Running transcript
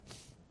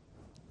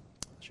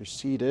As you're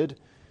seated,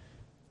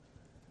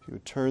 if you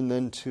would turn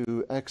then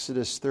to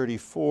Exodus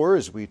 34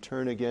 as we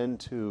turn again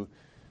to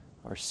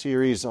our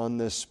series on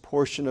this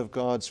portion of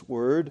God's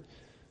Word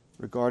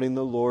regarding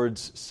the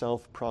Lord's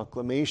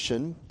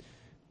self-proclamation.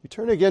 We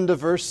turn again to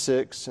verse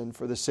 6, and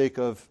for the sake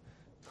of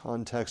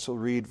context, we'll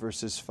read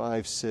verses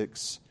 5,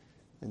 6,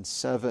 and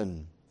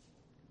 7.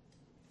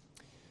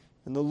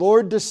 And the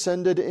Lord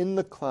descended in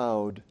the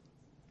cloud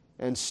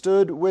and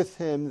stood with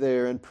him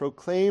there and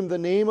proclaimed the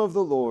name of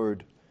the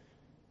Lord.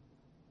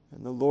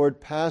 And the Lord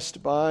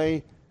passed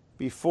by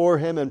before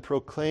him and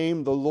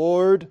proclaimed, the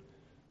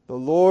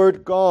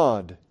Lord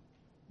God,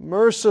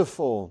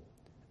 merciful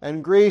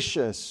and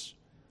gracious,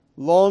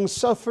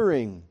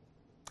 long-suffering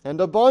and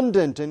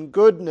abundant in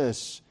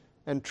goodness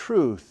and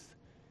truth,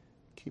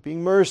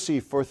 keeping mercy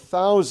for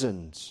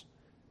thousands,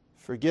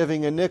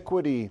 forgiving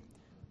iniquity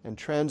and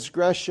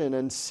transgression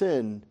and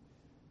sin,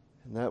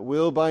 and that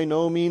will by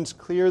no means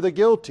clear the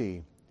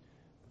guilty,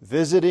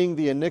 visiting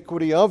the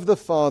iniquity of the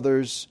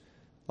fathers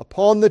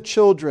upon the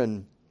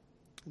children,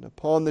 and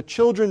upon the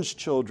children's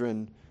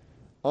children,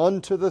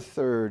 unto the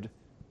third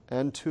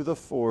and to the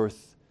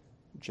fourth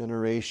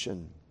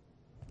generation.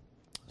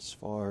 As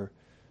far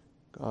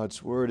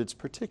God's Word, it's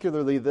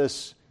particularly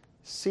this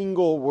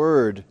single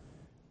word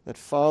that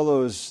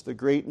follows the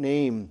great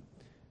name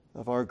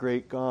of our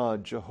great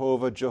God,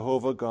 Jehovah,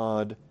 Jehovah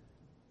God,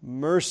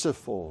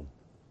 merciful.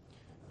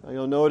 Now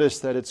you'll notice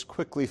that it's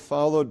quickly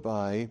followed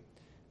by,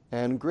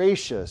 and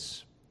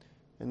gracious.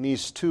 And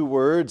these two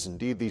words,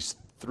 indeed these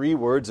three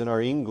words in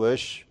our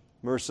English,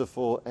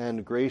 merciful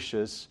and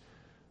gracious,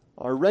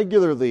 are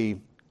regularly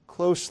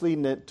closely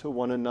knit to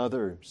one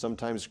another.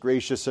 Sometimes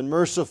gracious and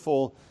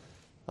merciful,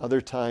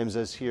 other times,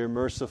 as here,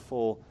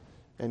 merciful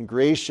and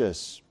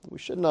gracious. We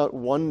should not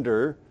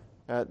wonder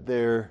at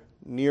their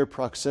near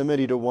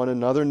proximity to one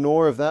another,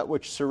 nor of that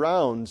which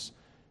surrounds,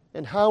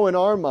 and how in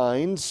our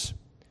minds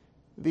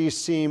these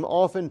seem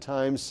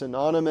oftentimes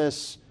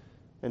synonymous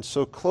and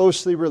so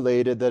closely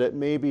related that it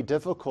may be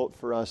difficult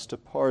for us to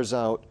parse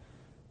out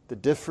the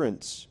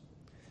difference.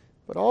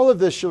 But all of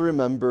this, you'll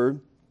remember,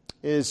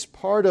 is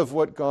part of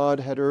what God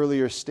had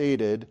earlier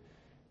stated,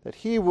 that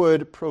he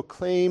would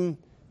proclaim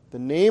the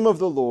name of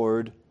the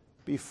Lord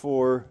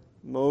before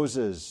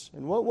Moses.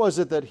 And what was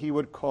it that he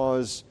would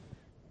cause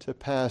to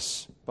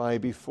pass by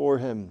before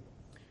him?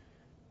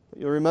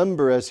 You'll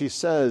remember, as he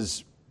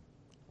says,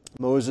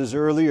 Moses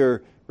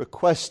earlier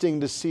requesting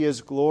to see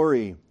his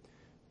glory,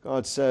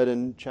 God said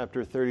in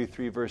chapter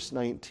 33, verse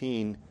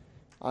 19,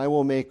 I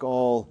will make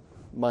all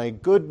my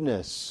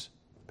goodness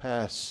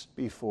pass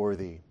before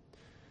thee.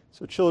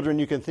 So children,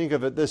 you can think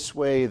of it this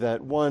way,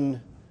 that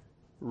one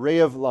ray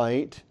of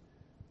light,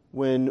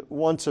 when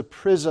once a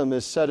prism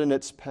is set in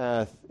its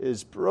path,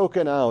 is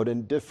broken out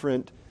in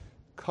different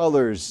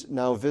colors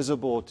now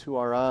visible to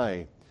our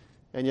eye.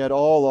 And yet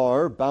all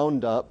are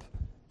bound up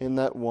in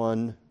that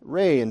one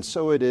ray. And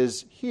so it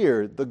is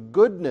here. The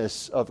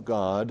goodness of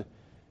God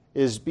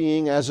is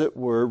being, as it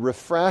were,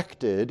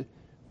 refracted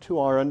to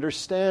our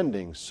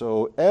understanding.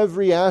 So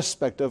every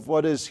aspect of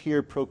what is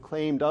here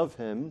proclaimed of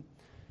him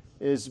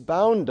is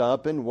bound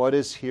up in what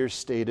is here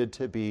stated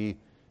to be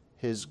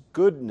his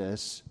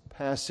goodness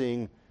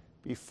passing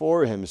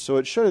before him. So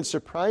it shouldn't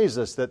surprise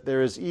us that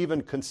there is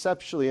even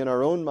conceptually in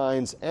our own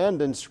minds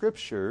and in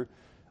Scripture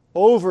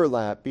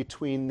overlap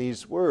between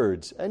these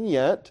words. And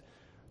yet,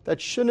 that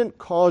shouldn't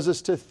cause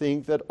us to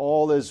think that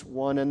all is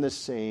one and the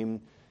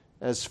same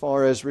as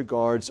far as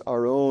regards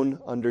our own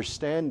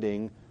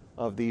understanding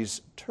of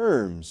these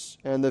terms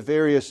and the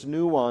various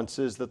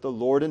nuances that the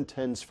Lord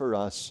intends for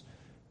us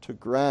to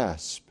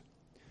grasp.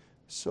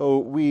 So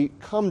we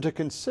come to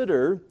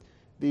consider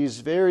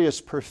these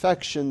various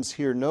perfections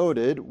here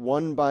noted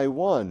one by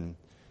one,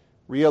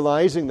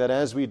 realizing that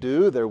as we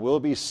do, there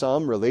will be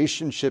some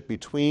relationship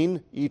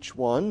between each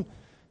one,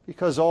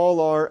 because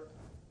all are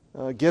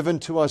given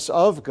to us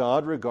of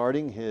God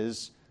regarding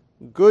his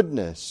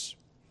goodness.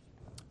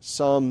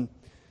 Some,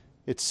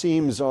 it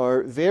seems,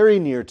 are very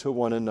near to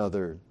one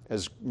another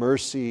as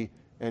mercy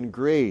and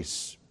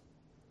grace,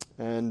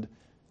 and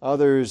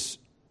others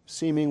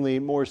seemingly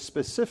more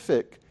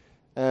specific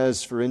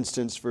as, for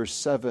instance, verse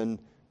 7,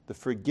 the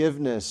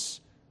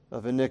forgiveness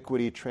of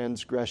iniquity,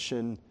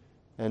 transgression,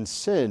 and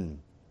sin.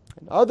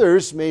 And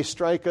others may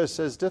strike us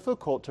as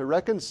difficult to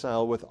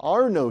reconcile with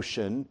our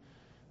notion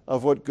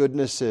of what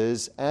goodness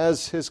is,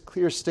 as his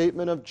clear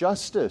statement of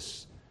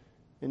justice,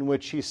 in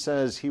which he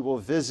says he will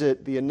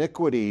visit the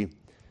iniquity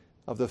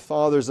of the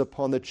fathers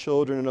upon the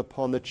children and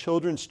upon the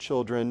children's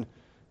children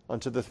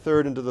unto the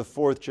third and to the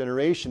fourth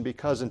generation,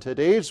 because in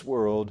today's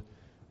world,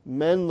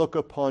 men look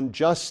upon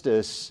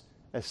justice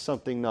as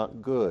something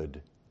not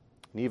good.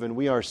 And even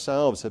we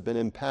ourselves have been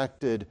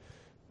impacted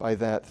by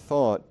that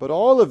thought. But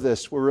all of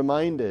this, we're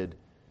reminded,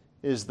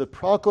 is the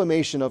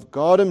proclamation of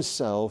God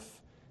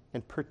himself,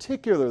 and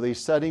particularly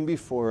setting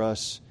before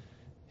us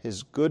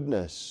his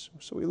goodness.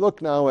 So we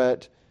look now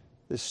at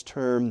this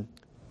term,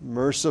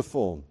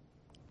 merciful.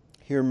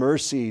 Here,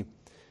 mercy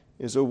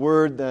is a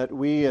word that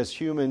we as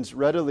humans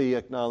readily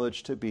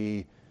acknowledge to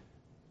be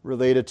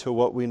related to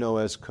what we know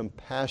as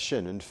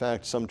compassion. In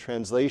fact, some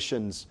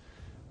translations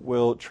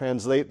will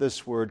translate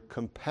this word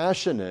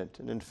compassionate.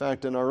 And in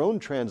fact, in our own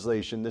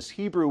translation, this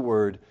Hebrew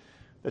word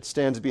that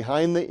stands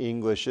behind the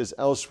English is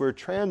elsewhere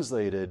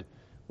translated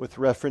with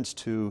reference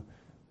to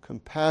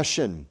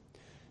compassion.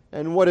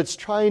 And what it's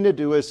trying to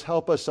do is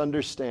help us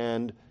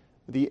understand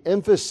the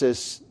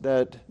emphasis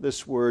that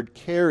this word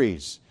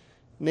carries,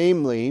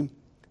 namely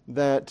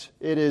that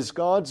it is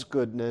God's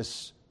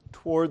goodness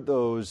toward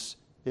those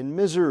in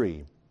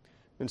misery.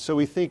 And so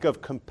we think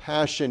of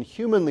compassion,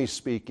 humanly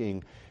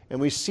speaking, and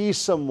we see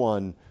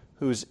someone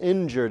who's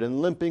injured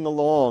and limping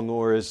along,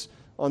 or is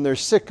on their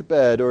sick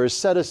bed, or is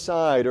set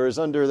aside, or is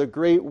under the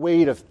great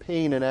weight of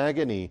pain and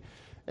agony.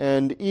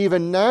 And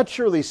even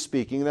naturally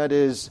speaking, that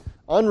is,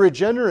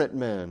 unregenerate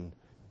man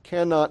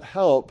cannot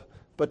help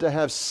but to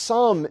have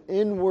some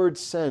inward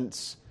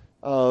sense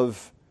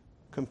of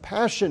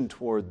compassion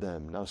toward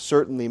them. Now,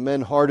 certainly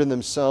men harden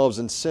themselves,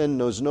 and sin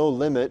knows no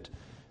limit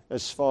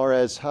as far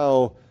as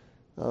how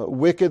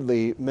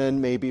wickedly men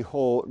may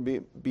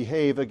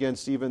behave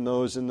against even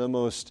those in the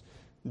most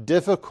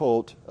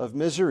difficult of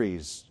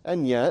miseries.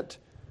 And yet,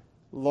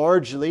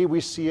 largely, we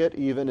see it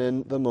even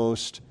in the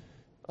most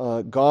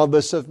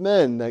godless of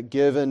men, that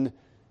given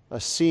a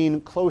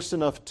scene close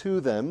enough to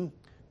them,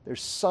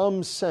 there's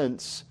some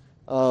sense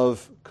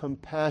of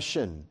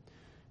compassion.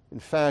 In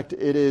fact,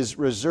 it is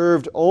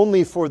reserved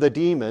only for the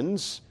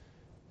demons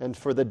and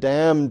for the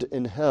damned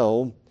in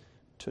hell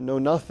to know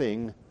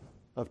nothing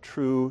of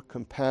true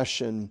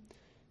compassion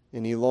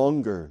any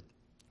longer.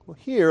 Well,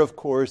 here, of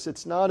course,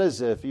 it's not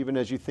as if, even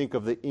as you think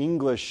of the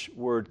English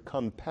word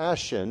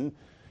compassion,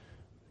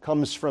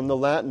 comes from the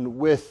Latin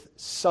with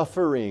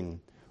suffering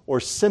or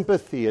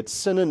sympathy. It's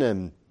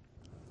synonym,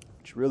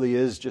 which really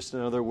is just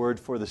another word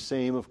for the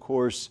same, of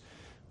course,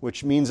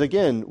 which means,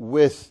 again,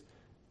 with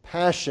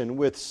passion,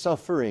 with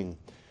suffering.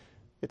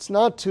 It's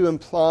not to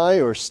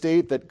imply or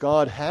state that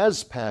God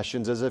has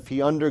passions as if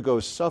he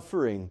undergoes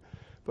suffering,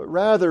 but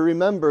rather,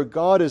 remember,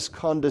 God is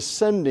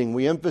condescending.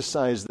 We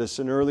emphasized this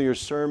in earlier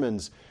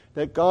sermons,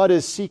 that God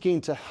is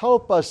seeking to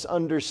help us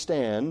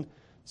understand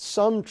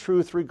some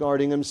truth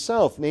regarding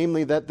himself,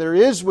 namely that there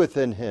is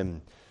within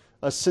him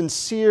a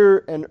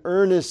sincere and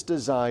earnest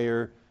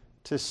desire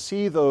to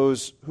see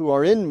those who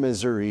are in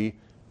misery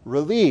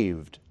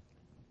relieved.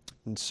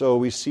 And so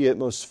we see it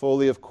most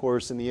fully, of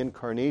course, in the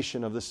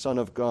incarnation of the Son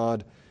of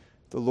God,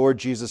 the Lord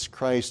Jesus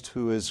Christ,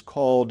 who is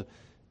called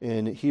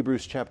in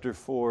Hebrews chapter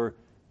 4,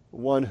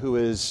 one who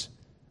is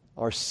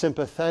our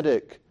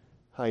sympathetic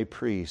high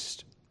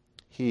priest.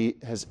 He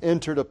has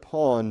entered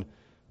upon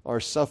our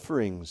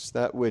sufferings,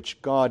 that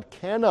which God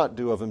cannot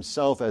do of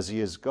himself as he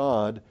is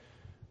God,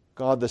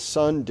 God the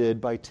Son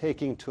did by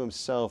taking to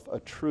himself a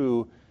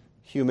true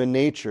human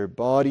nature,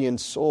 body and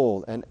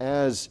soul, and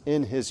as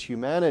in his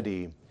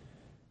humanity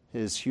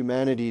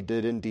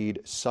did indeed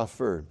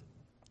suffer.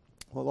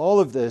 Well, all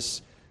of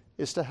this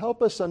is to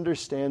help us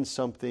understand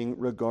something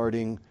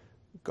regarding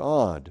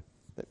God,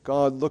 that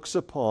God looks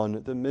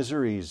upon the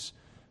miseries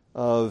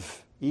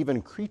of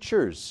even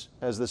creatures,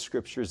 as the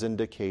Scriptures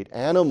indicate,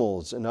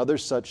 animals and other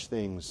such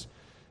things,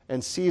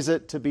 and sees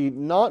it to be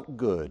not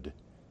good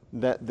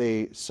that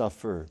they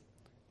suffer,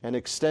 and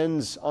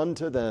extends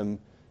unto them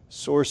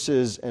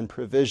sources and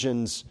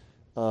provisions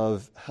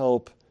of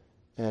help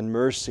and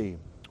mercy.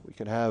 We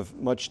could have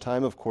much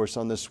time, of course,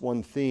 on this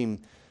one theme,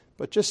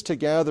 but just to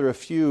gather a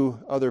few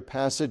other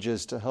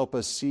passages to help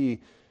us see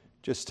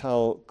just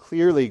how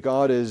clearly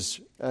God is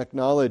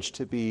acknowledged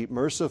to be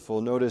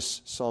merciful.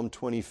 Notice Psalm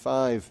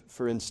 25,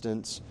 for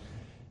instance,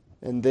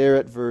 and there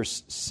at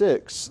verse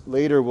 6.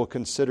 Later we'll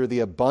consider the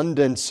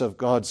abundance of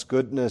God's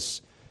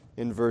goodness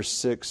in verse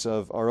 6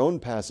 of our own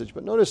passage.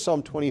 But notice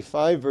Psalm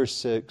 25, verse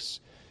 6,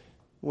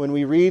 when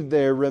we read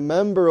there,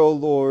 "Remember, O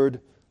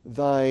Lord,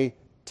 thy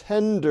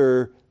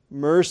tender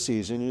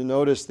mercies." And you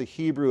notice the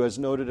Hebrew, as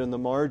noted in the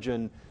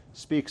margin,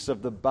 speaks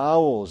of the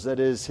bowels, that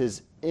is,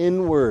 his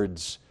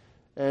inwards.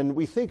 And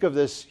we think of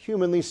this,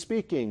 humanly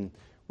speaking,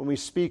 when we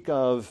speak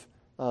of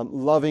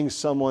loving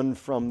someone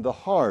from the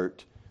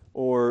heart,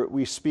 or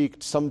we speak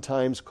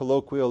sometimes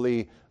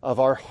colloquially of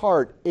our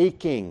heart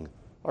aching,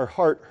 our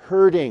heart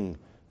hurting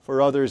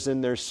for others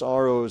in their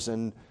sorrows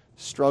and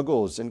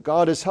struggles. And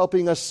God is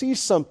helping us see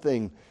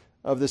something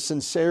of the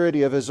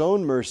sincerity of his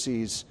own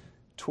mercies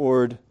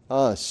toward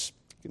us.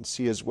 You can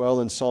see as well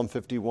in Psalm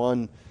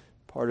 51,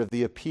 part of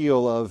the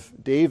appeal of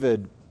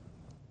David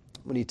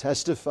when he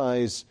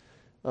testifies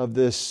of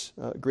this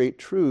great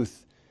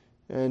truth.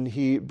 And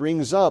he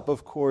brings up,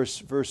 of course,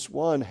 verse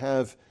 1,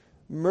 "Have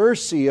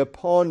mercy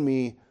upon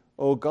me,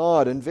 O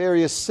God," and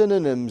various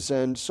synonyms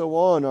and so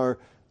on are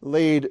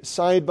laid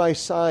side by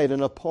side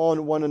and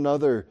upon one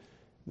another,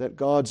 that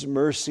God's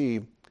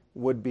mercy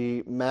would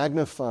be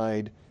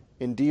magnified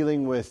in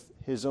dealing with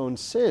his own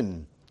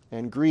sin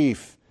and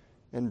grief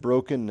and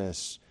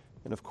brokenness.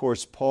 And of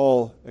course,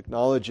 Paul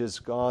acknowledges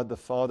God the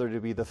Father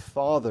to be the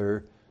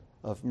Father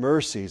of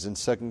mercies in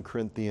 2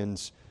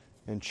 Corinthians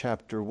and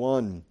chapter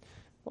 1.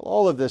 Well,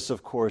 all of this,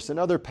 of course, and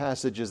other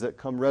passages that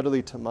come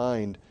readily to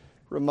mind,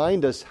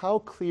 remind us how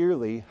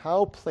clearly,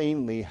 how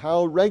plainly,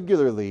 how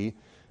regularly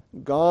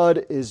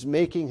God is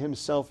making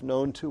himself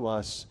known to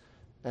us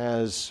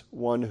as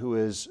one who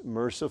is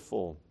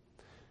merciful.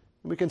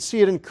 We can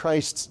see it in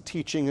Christ's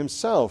teaching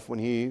himself when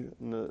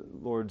in the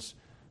Lord's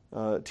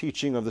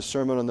teaching of the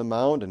Sermon on the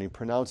Mount, and he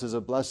pronounces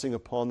a blessing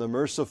upon the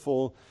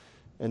merciful.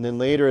 And then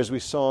later, as we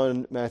saw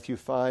in Matthew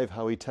 5,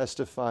 how he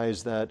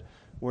testifies that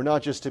we're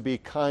not just to be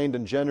kind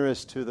and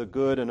generous to the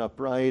good and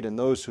upright and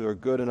those who are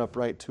good and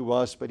upright to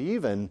us, but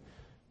even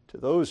to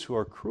those who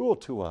are cruel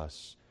to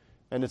us.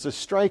 And it's a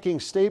striking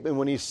statement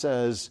when he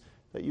says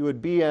that you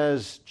would be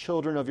as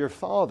children of your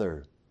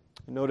Father.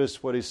 And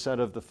notice what he said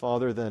of the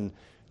Father then,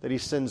 that he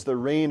sends the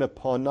rain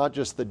upon not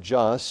just the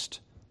just,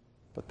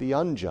 but the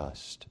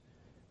unjust.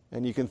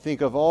 And you can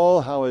think of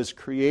all how his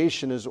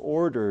creation is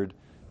ordered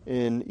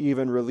in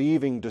even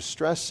relieving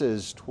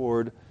distresses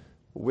toward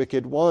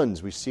wicked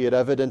ones. We see it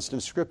evidenced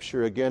in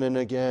Scripture again and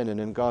again, and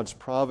in God's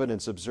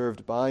providence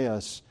observed by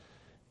us,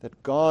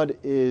 that God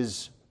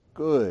is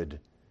good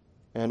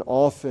and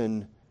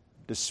often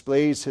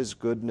displays his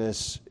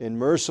goodness in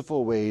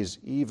merciful ways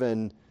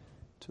even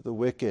to the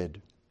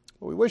wicked.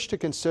 We wish to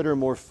consider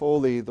more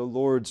fully the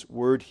Lord's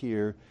word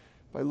here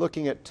by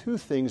looking at two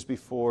things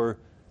before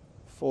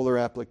fuller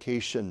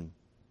application.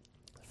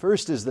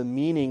 First is the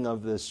meaning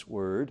of this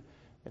word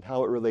and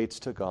how it relates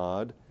to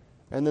God.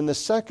 And then the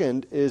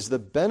second is the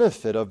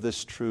benefit of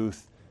this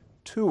truth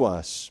to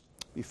us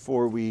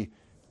before we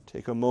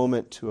take a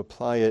moment to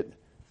apply it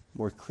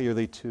more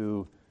clearly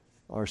to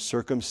our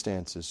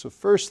circumstances. So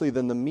firstly,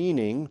 then the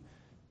meaning,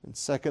 and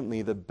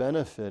secondly, the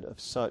benefit of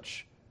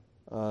such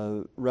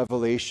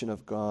revelation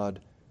of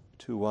God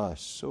to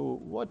us. So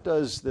what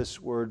does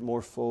this word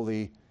more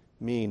fully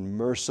mean?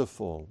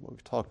 Merciful.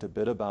 We've talked a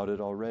bit about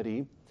it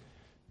already.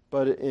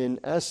 But in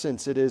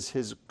essence, it is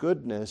his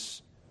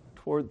goodness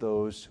toward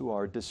those who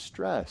are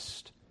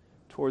distressed,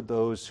 toward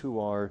those who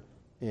are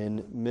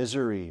in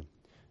misery.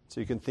 So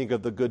you can think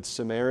of the Good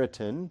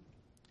Samaritan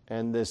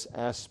and this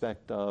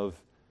aspect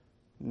of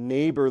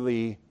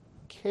neighborly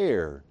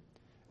care.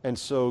 And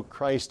so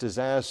Christ is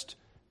asked,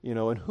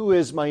 and who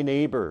is my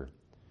neighbor?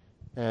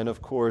 And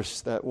of course,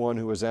 that one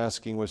who was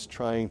asking was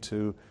trying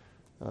to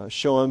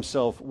show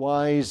himself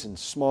wise and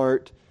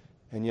smart,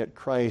 and yet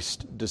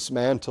Christ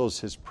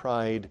dismantles his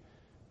pride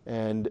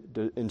and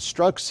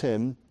instructs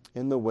him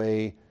in the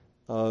way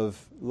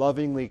of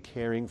lovingly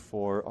caring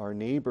for our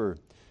neighbor.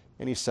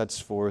 And he sets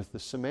forth the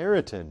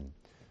Samaritan,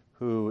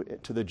 who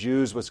to the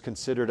Jews was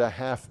considered a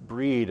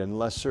half-breed and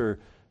lesser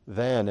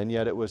than, and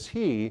yet it was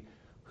he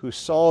who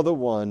saw the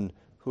one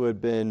who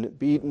had been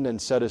beaten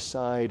and set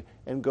aside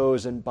and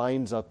goes and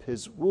binds up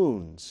his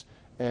wounds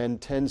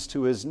and tends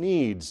to his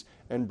needs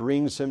and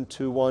brings him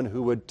to one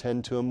who would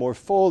tend to him more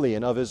fully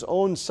and of his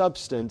own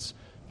substance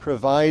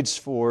provides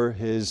for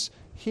his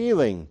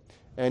healing.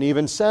 And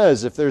even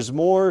says, if there's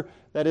more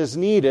that is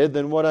needed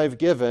than what I've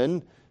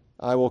given,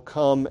 I will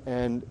come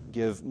and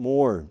give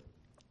more.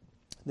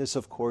 This,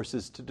 of course,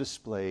 is to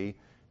display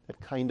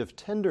that kind of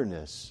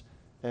tenderness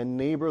and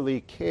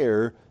neighborly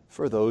care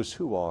for those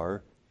who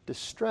are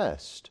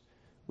distressed.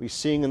 We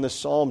sing in the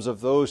Psalms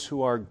of those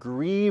who are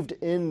grieved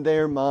in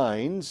their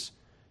minds,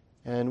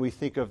 and we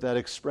think of that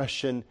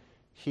expression,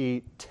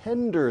 he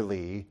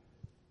tenderly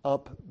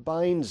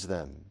upbinds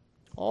them.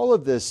 All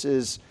of this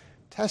is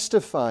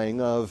testifying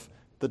of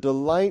the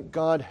delight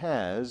God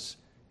has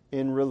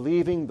in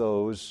relieving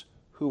those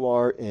who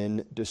are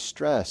in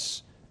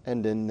distress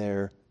and in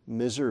their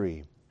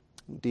misery.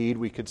 Indeed,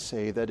 we could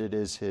say that it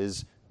is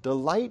his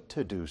delight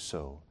to do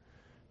so,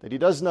 that he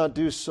does not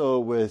do so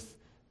with,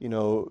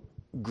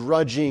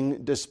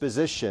 grudging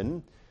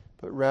disposition,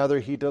 but rather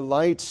he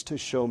delights to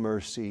show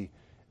mercy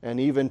and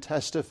even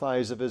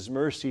testifies of his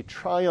mercy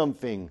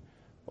triumphing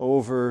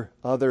over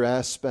other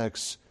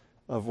aspects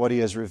of what he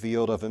has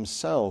revealed of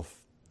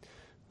himself.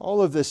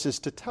 All of this is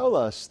to tell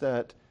us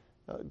that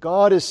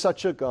God is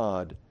such a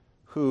God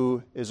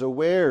who is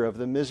aware of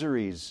the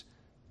miseries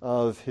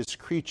of his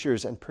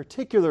creatures and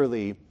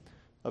particularly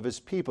of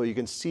his people. You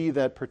can see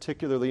that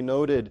particularly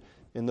noted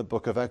in the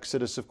book of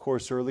Exodus, of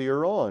course,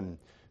 earlier on,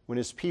 when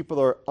his people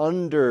are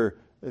under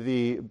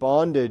the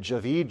bondage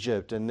of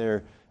Egypt and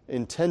their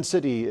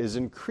intensity is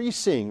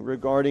increasing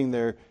regarding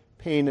their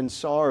pain and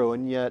sorrow,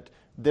 and yet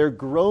their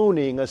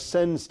groaning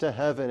ascends to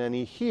heaven and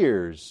he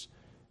hears.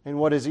 And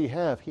what does he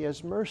have? He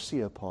has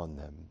mercy upon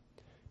them.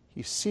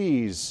 He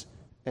sees,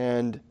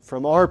 and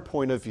from our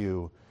point of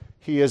view,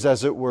 he is,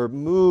 as it were,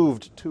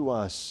 moved to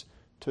us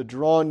to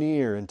draw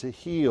near and to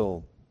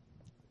heal.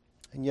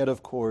 And yet,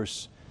 of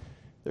course,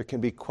 there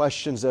can be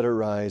questions that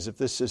arise. If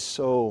this is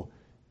so,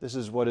 this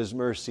is what his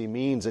mercy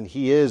means, and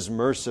he is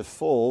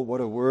merciful.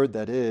 What a word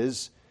that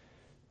is.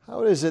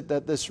 How is it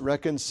that this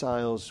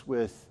reconciles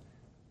with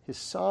his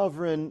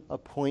sovereign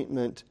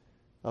appointment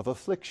of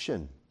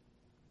affliction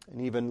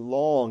and even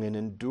long and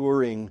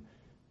enduring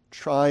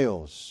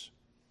trials?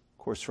 Of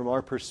course, from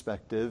our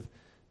perspective,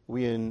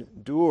 we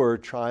endure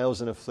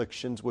trials and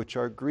afflictions which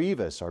are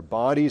grievous. Our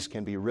bodies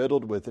can be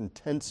riddled with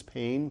intense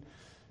pain.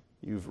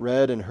 You've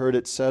read and heard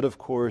it said, of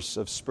course,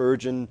 of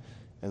Spurgeon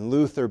and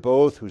Luther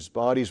both, whose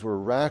bodies were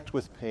racked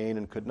with pain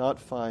and could not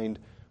find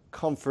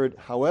comfort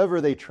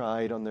however they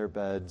tried on their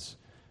beds.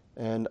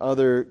 And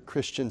other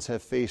Christians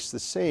have faced the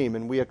same.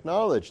 And we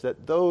acknowledge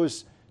that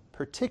those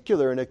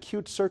particular and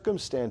acute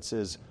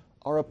circumstances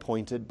are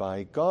appointed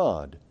by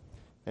God.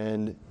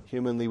 And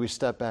humanly we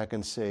step back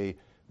and say,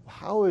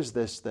 how is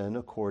this then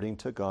according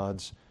to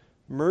God's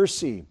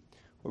mercy?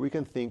 Or we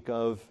can think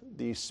of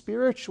the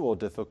spiritual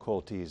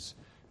difficulties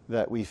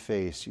that we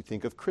face. You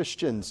think of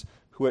Christians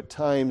who at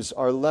times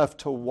are left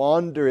to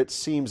wander, it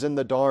seems, in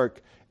the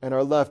dark and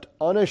are left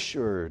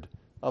unassured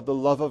of the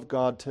love of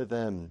God to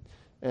them.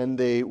 And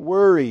they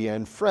worry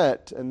and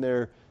fret and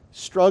they're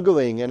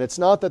struggling. And it's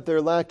not that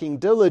they're lacking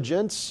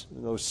diligence,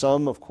 though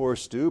some, of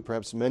course, do,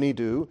 perhaps many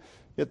do.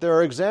 Yet there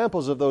are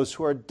examples of those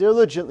who are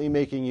diligently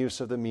making use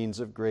of the means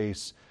of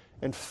grace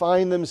and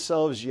find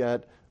themselves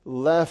yet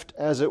left,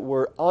 as it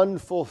were,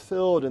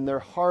 unfulfilled in their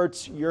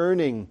hearts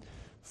yearning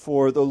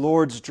for the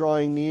Lord's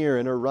drawing near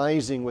and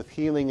arising with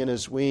healing in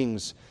His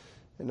wings.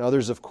 And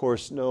others, of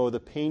course, know the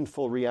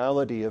painful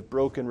reality of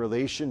broken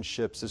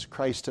relationships, as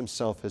Christ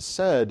Himself has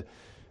said,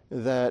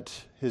 that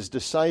His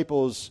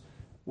disciples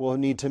will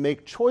need to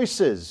make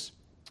choices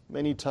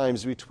many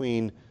times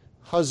between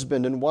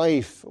husband and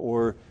wife,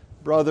 or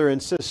brother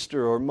and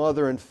sister, or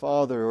mother and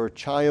father, or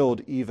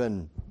child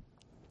even,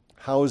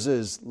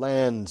 houses,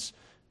 lands,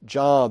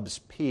 jobs,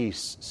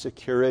 peace,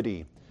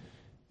 security.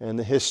 And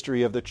the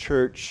history of the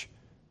church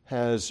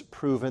has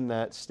proven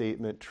that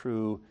statement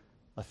true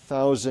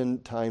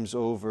 1,000 times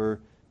over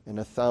and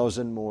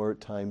 1,000 more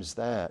times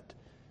that.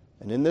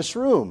 And in this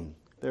room,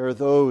 there are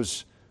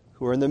those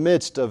who are in the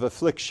midst of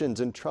afflictions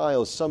and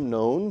trials, some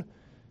known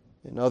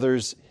and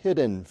others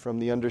hidden from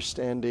the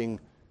understanding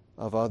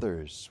of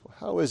others.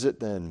 How is it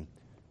then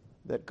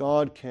that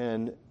God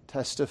can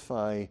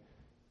testify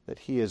that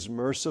He is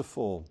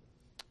merciful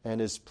and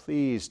is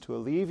pleased to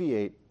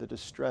alleviate the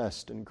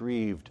distressed and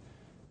grieved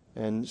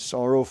and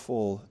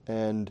sorrowful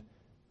and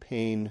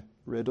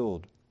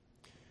pain-riddled?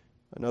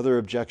 Another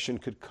objection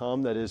could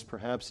come that is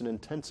perhaps an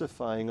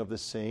intensifying of the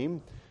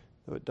same,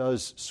 though it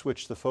does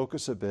switch the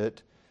focus a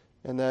bit,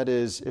 and that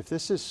is, if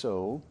this is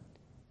so,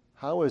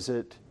 how is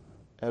it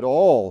at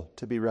all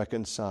to be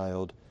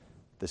reconciled?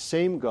 The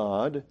same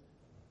God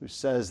who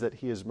says that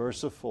He is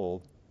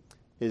merciful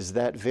is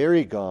that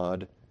very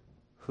God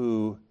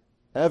who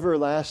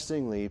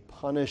everlastingly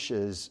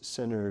punishes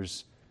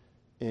sinners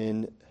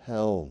in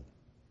hell.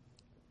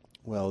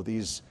 Well,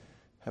 these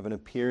have an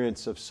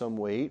appearance of some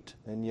weight,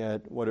 and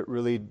yet what it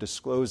really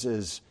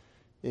discloses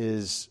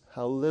is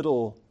how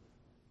little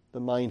the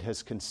mind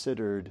has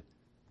considered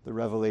the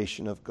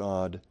revelation of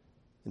God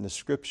in the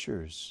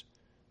Scriptures.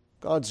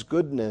 God's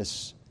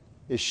goodness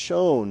is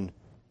shown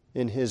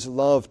in His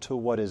love to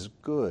what is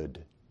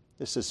good.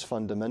 This is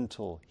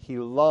fundamental. He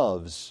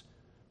loves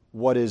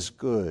what is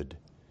good,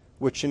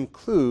 which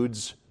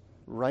includes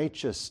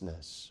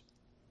righteousness.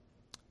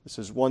 This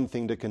is one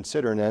thing to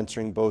consider in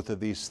answering both of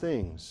these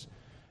things.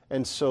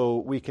 And so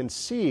we can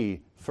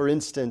see, for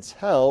instance,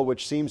 hell,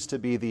 which seems to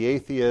be the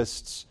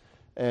atheists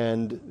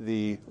and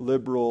the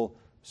liberal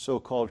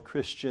so-called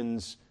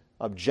Christians'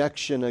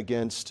 objection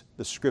against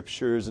the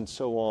Scriptures and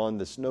so on,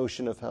 this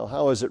notion of hell.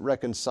 How is it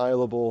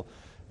reconcilable?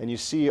 And you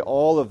see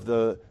all of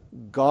the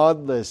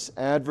godless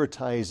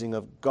advertising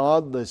of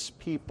godless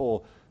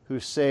people who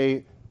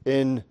say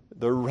in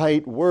the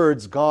right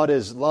words, God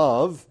is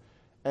love,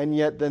 and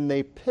yet then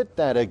they pit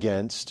that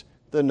against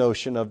the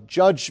notion of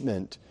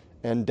judgment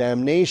and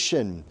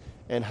damnation.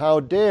 And how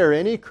dare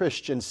any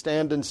Christian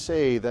stand and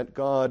say that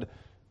God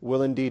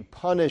will indeed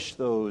punish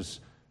those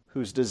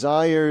whose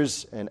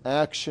desires and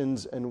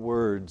actions and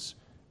words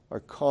are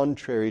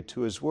contrary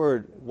to His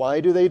Word. Why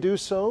do they do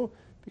so?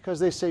 Because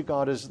they say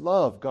God is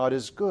love, God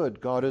is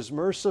good, God is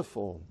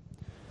merciful.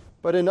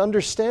 But in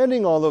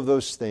understanding all of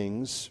those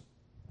things,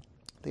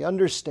 they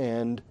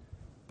understand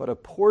but a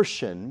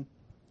portion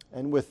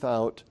and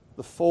without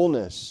the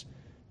fullness,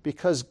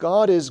 because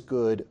God is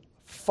good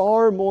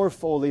far more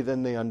fully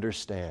than they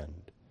understand.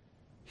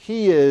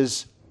 He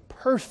is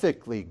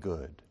perfectly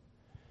good.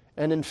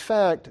 And in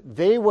fact,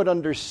 they would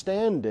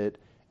understand it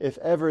if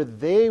ever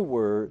they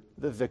were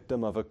the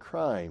victim of a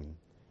crime.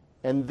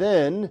 And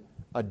then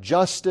a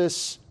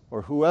justice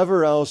or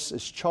whoever else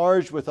is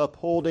charged with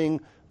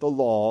upholding the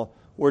law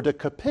were to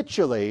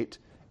capitulate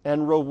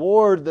and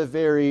reward the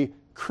very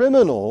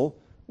criminal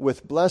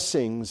with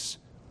blessings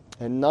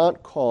and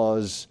not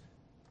cause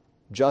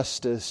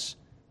justice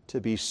to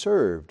be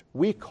served.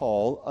 We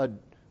call a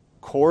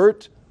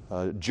court,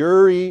 a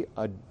jury,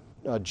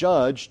 a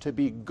judge to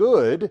be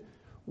good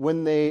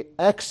when they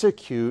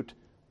execute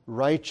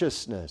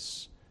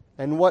righteousness.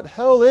 And what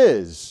hell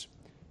is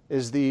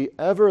the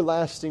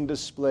everlasting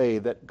display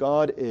that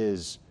God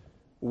is,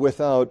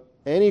 without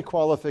any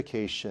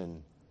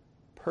qualification,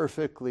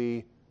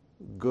 perfectly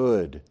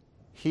good.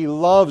 He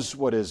loves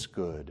what is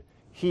good.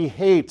 He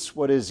hates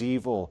what is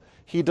evil.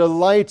 He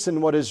delights in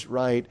what is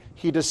right.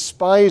 He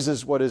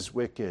despises what is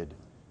wicked.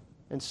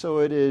 And so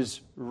it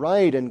is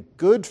right and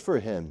good for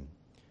Him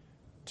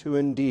to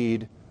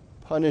indeed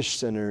punish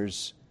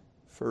sinners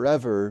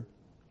forever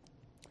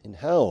in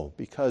hell,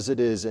 because it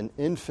is an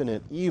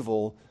infinite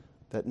evil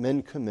that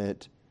men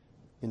commit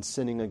in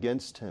sinning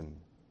against him.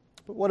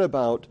 But what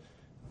about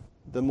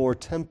the more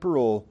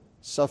temporal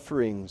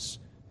sufferings,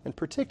 and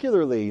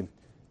particularly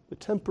the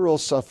temporal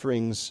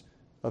sufferings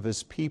of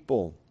his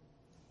people?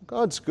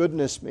 God's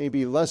goodness may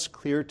be less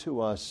clear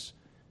to us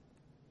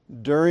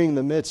during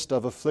the midst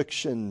of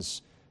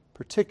afflictions,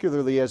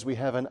 particularly as we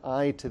have an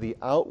eye to the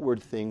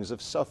outward things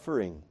of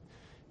suffering.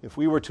 If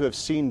we were to have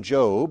seen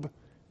Job,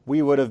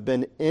 we would have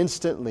been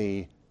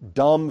instantly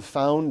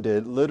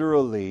dumbfounded,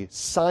 literally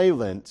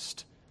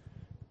silenced,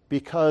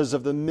 because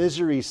of the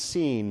misery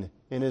seen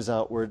in his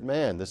outward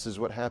man. This is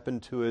what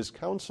happened to his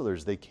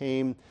counselors. They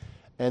came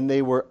and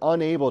they were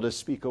unable to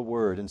speak a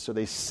word, and so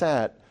they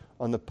sat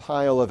on the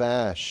pile of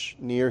ash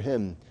near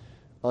him,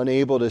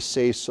 unable to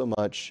say so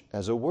much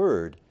as a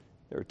word.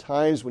 There are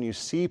times when you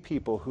see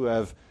people who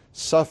have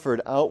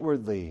suffered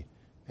outwardly,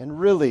 and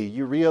really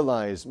you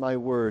realize my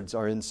words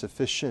are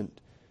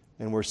insufficient,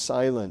 and we're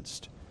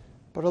silenced.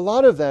 But a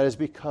lot of that is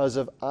because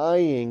of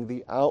eyeing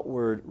the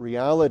outward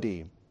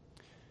reality.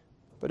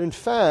 But in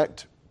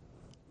fact,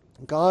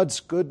 God's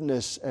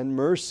goodness and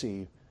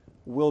mercy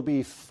will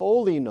be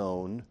fully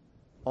known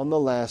on the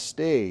last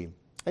day.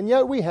 And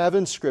yet we have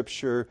in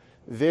Scripture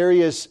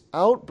various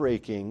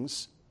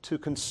outbreakings to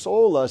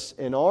console us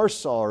in our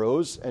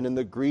sorrows and in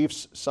the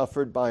griefs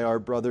suffered by our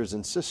brothers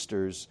and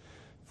sisters.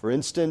 For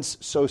instance,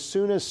 so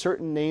soon as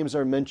certain names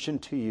are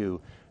mentioned to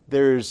you,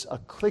 there's a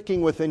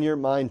clicking within your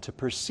mind to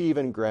perceive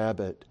and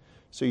grab it.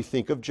 So you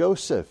think of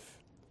Joseph,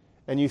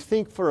 and you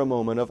think for a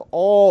moment of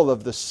all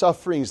of the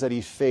sufferings that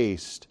he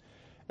faced.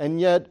 And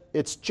yet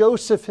it's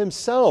Joseph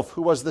himself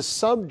who was the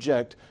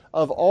subject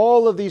of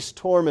all of these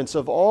torments,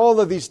 of all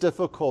of these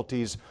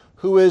difficulties,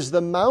 who is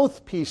the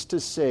mouthpiece to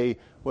say,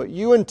 what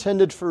you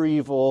intended for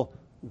evil,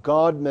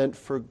 God meant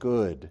for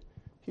good.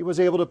 He was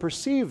able to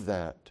perceive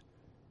that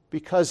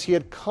because he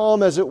had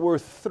come, as it were,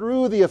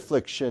 through the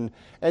affliction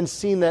and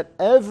seen that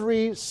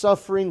every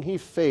suffering he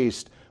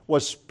faced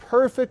was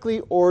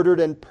perfectly ordered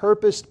and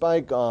purposed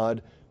by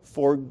God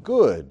for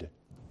good,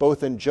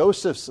 both in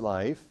Joseph's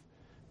life,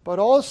 but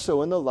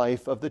also in the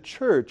life of the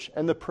church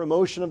and the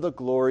promotion of the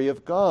glory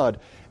of God.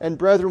 And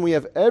brethren, we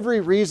have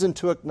every reason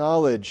to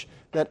acknowledge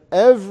that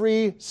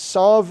every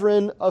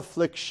sovereign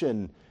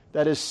affliction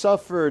that is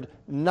suffered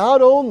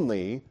not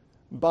only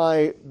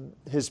by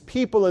his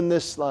people in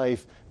this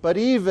life, but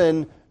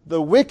even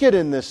the wicked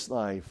in this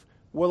life,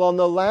 will on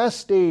the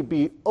last day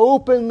be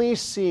openly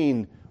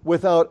seen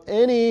without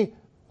any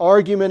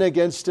argument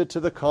against it to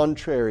the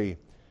contrary,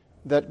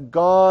 that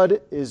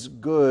God is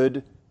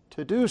good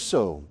to do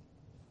so.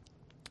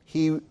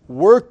 He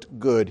worked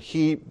good,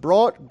 he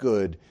brought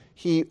good,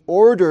 he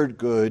ordered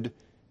good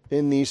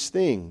in these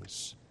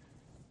things.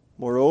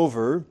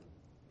 Moreover,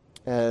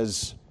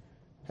 as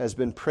has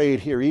been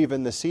prayed here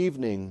even this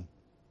evening,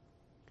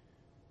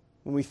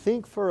 when we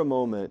think for a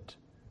moment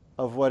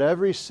of what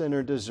every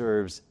sinner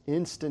deserves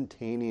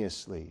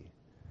instantaneously,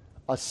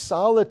 a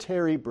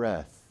solitary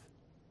breath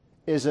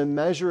is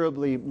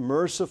immeasurably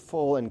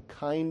merciful and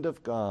kind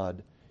of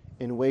God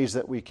in ways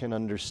that we can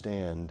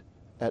understand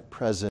at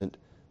present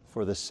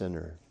for the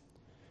sinner.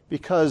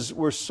 Because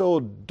we're so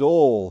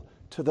dull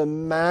to the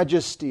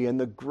majesty and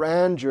the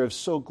grandeur of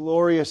so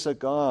glorious a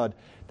God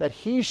that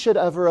he should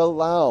ever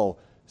allow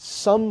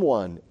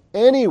someone,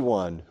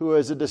 anyone who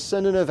is a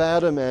descendant of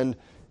Adam and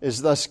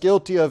is thus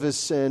guilty of his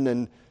sin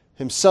and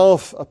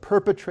himself a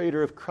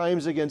perpetrator of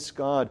crimes against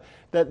God,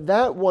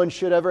 that one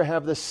should ever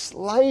have the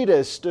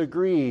slightest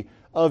degree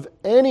of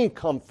any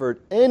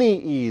comfort, any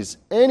ease,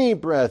 any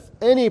breath,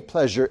 any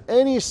pleasure,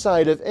 any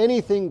sight of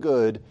anything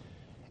good,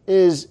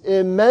 is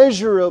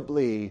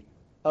immeasurably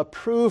a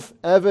proof,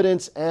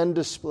 evidence, and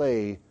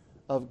display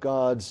of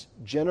God's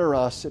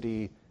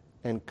generosity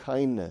and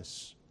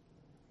kindness.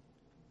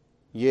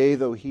 Yea,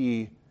 though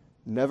he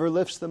never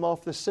lifts them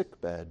off the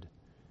sickbed,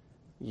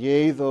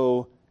 yea,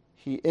 though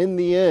he in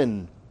the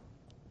end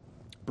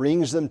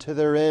brings them to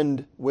their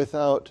end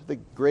without the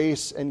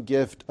grace and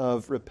gift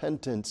of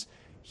repentance,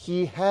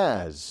 he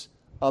has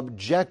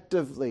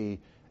objectively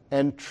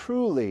and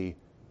truly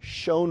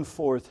shown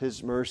forth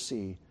his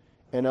mercy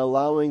in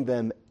allowing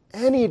them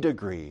any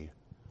degree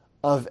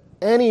of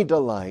any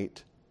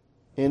delight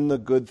in the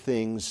good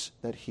things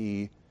that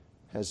he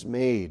has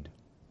made.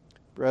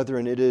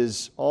 Brethren, it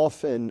is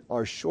often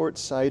our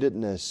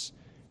short-sightedness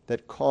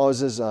that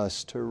causes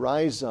us to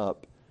rise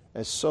up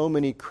as so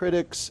many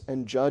critics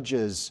and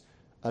judges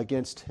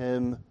against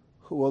him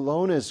who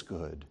alone is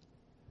good.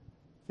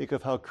 Think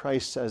of how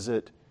Christ says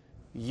it,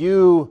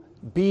 you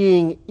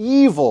being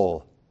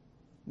evil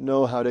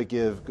know how to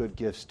give good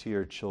gifts to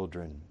your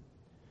children.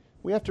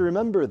 We have to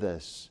remember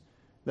this,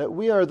 that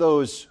we are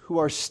those who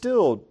are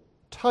still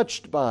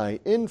touched by,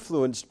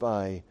 influenced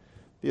by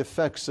the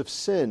effects of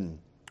sin.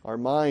 Our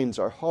minds,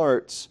 our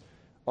hearts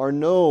are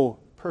no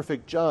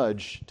perfect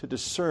judge to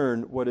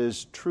discern what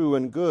is true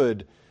and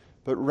good,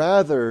 but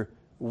rather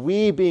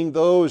we, being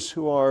those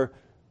who are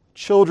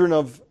children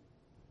of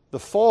the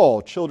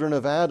fall, children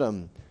of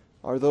Adam,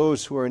 are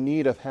those who are in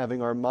need of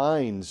having our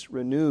minds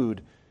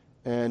renewed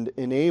and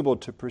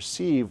enabled to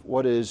perceive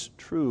what is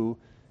true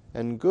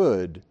and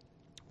good.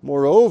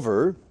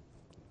 Moreover,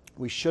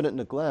 we shouldn't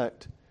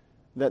neglect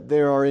that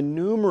there are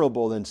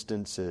innumerable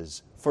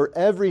instances for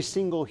every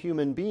single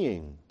human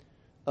being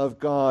of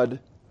God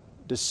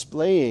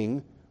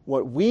displaying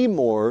what we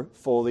more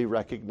fully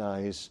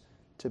recognize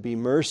to be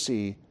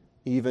mercy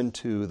even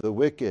to the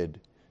wicked.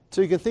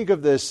 So you can think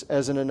of this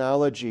as an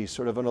analogy,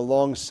 sort of an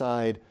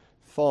alongside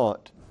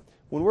thought.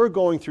 When we're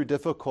going through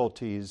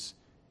difficulties,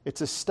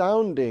 it's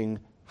astounding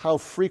how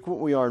frequent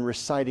we are in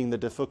reciting the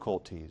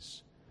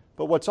difficulties.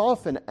 But what's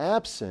often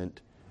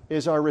absent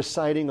is our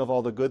reciting of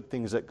all the good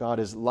things that God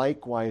is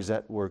likewise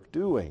at work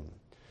doing.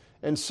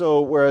 And so,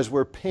 whereas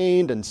we're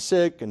pained and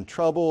sick and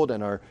troubled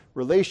and our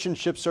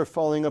relationships are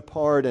falling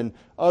apart and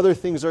other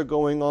things are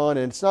going on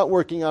and it's not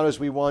working out as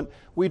we want,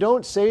 we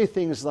don't say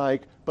things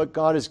like, but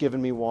God has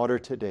given me water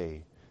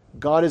today.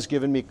 God has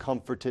given me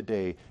comfort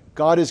today.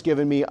 God has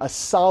given me a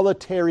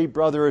solitary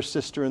brother or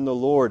sister in the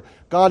Lord.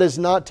 God has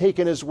not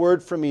taken His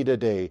word from me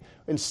today.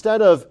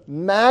 Instead of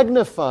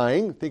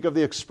magnifying, think of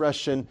the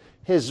expression,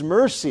 His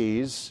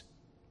mercies,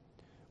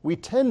 we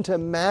tend to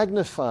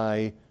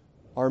magnify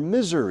our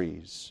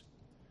miseries.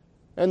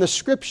 And the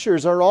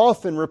Scriptures are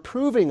often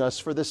reproving us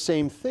for the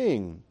same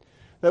thing,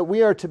 that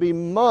we are to be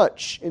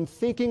much in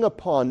thinking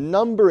upon,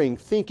 numbering,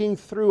 thinking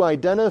through,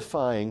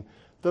 identifying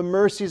the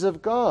mercies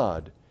of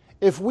God.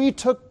 If we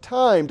took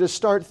time to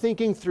start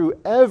thinking through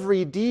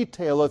every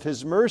detail of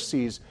His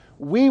mercies,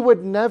 we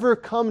would never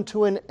come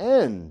to an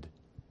end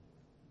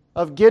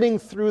of getting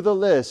through the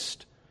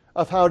list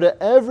of how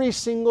to every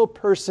single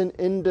person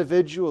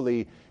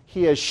individually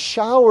He has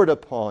showered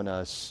upon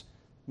us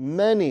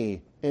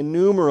many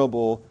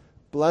innumerable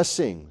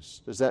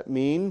blessings. Does that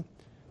mean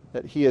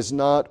that He has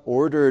not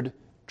ordered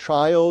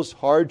trials,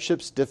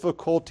 hardships,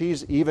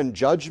 difficulties, even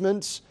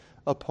judgments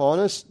upon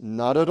us?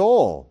 Not at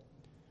all.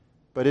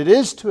 But it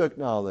is to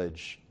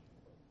acknowledge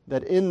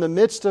that in the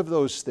midst of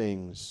those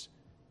things,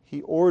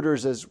 He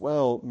orders as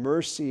well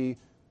mercy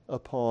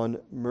upon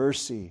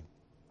mercy.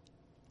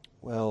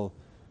 Well,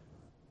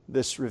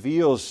 this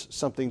reveals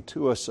something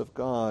to us of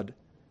God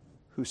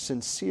who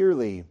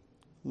sincerely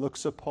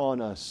looks upon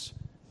us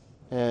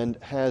and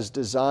has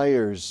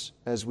desires,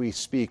 as we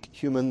speak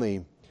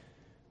humanly,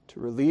 to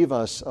relieve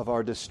us of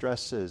our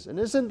distresses. And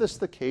isn't this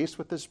the case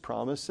with His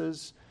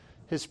promises?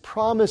 His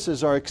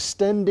promises are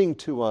extending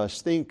to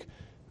us. Think,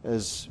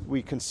 as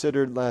we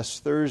considered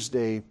last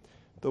Thursday,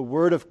 the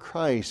word of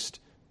Christ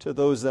to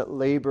those that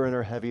labor and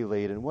are heavy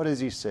laden. What does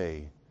He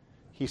say?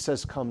 He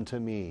says, "Come to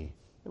me."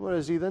 And what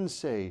does He then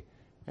say?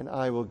 "And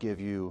I will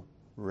give you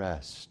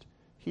rest."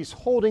 He's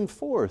holding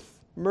forth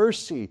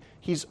mercy.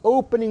 He's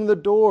opening the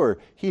door.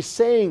 He's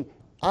saying,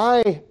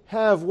 I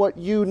have what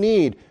you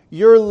need.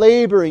 You're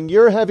laboring.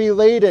 You're heavy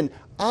laden.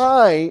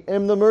 I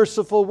am the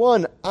merciful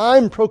one.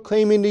 I'm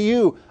proclaiming to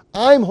you.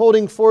 I'm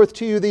holding forth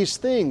to you these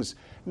things.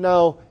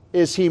 Now,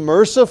 is He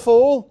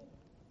merciful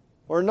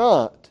or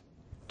not?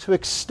 To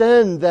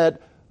extend that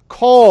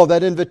call,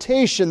 that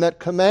invitation, that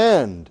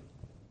command.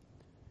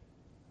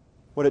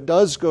 What it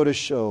does go to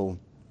show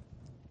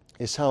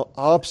is how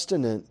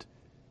obstinate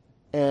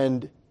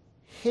and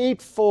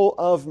hateful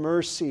of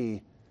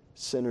mercy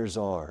sinners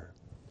are.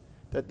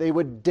 That they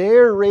would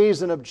dare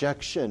raise an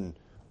objection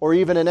or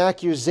even an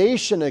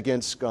accusation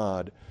against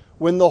God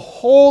when the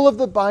whole of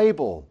the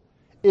Bible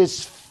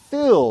is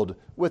filled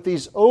with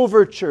these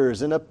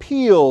overtures and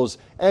appeals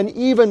and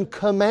even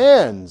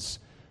commands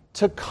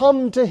to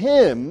come to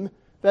Him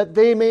that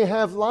they may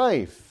have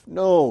life.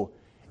 No,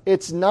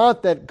 it's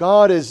not that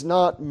God is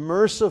not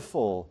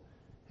merciful.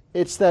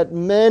 It's that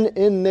men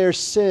in their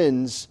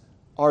sins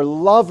are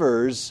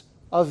lovers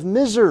of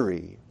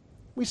misery.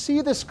 We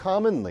see this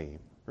commonly,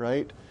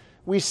 right?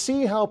 We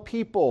see how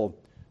people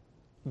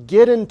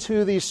get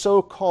into these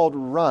so-called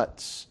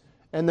ruts,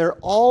 and they're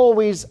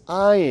always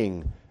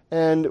eyeing.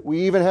 And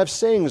we even have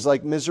sayings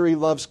like misery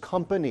loves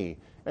company,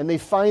 and they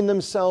find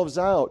themselves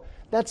out.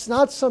 That's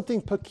not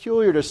something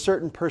peculiar to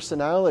certain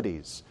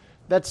personalities.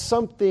 That's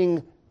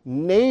something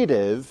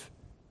native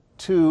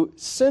to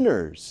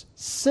sinners.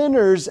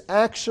 Sinners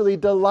actually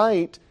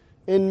delight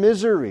in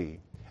misery.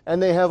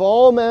 And they have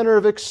all manner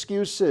of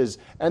excuses,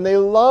 and they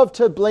love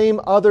to blame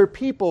other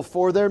people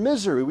for their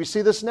misery. We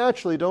see this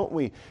naturally, don't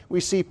we? We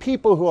see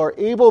people who are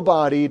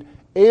able-bodied,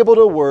 able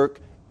to work,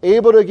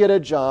 able to get a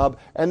job,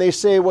 and they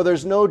say, well,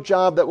 there's no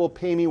job that will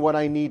pay me what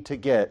I need to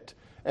get.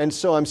 And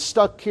so I'm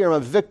stuck here.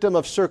 I'm a victim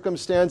of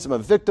circumstance. I'm a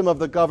victim of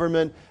the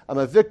government. I'm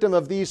a victim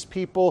of these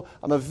people.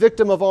 I'm a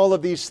victim of all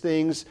of these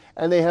things.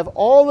 And they have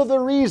all of the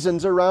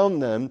reasons around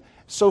them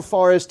so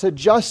far as to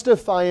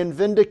justify and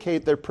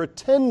vindicate their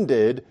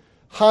pretended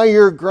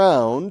higher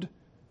ground,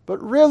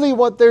 but really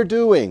what they're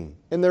doing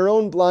in their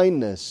own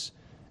blindness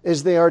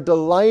is they are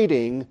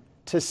delighting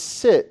to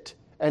sit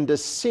and to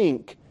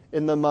sink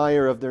in the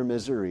mire of their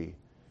misery.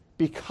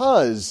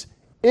 Because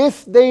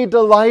if they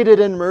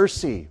delighted in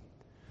mercy,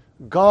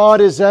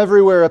 God is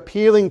everywhere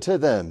appealing to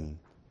them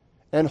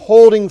and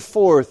holding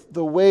forth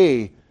the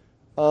way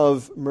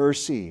of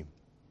mercy.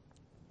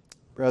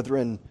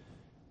 Brethren,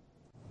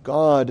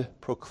 God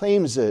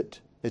proclaims it.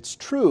 It's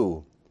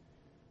true.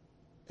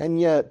 And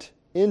yet,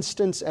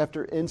 instance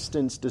after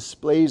instance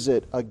displays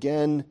it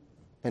again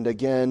and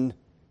again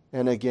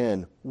and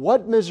again.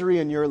 What misery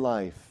in your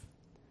life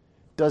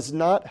does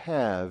not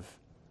have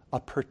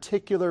a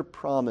particular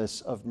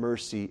promise of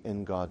mercy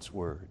in God's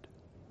Word?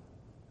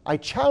 I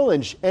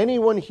challenge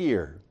anyone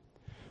here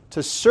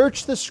to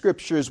search the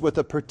Scriptures with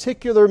a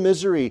particular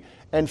misery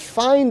and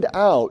find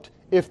out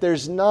if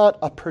there's not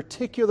a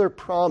particular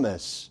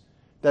promise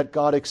that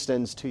God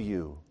extends to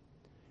you.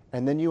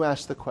 And then you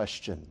ask the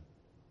question,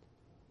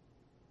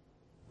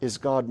 is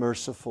God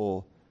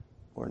merciful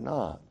or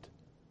not?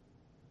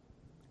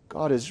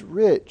 God is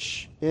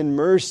rich in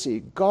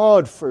mercy.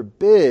 God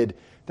forbid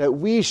that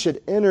we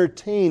should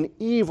entertain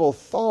evil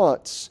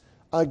thoughts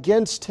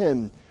against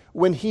Him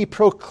when He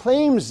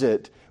proclaims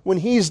it, when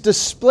He's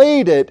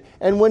displayed it,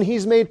 and when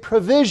He's made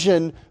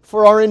provision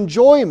for our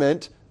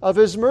enjoyment of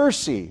His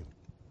mercy.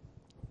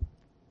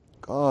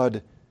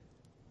 God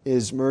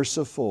is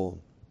merciful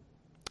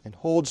and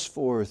holds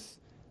forth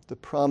the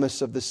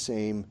promise of the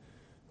same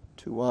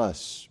to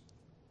us.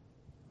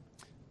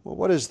 Well,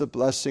 what is the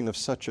blessing of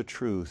such a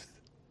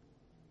truth?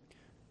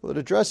 Well, it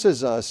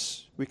addresses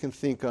us, we can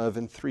think of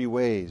in three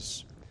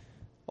ways.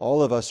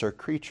 All of us are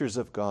creatures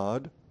of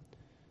God,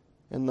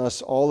 and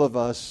thus all of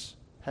us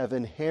have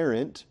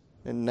inherent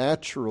and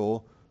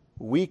natural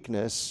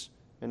weakness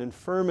and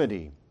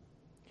infirmity.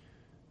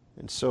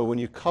 And so when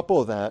you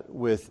couple that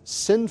with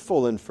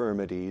sinful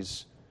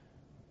infirmities,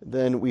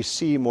 then we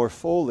see more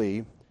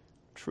fully,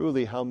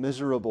 truly, how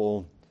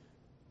miserable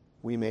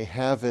we may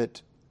have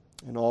it,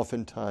 and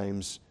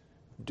oftentimes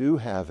do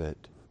have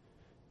it.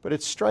 But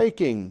it's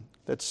striking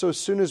that so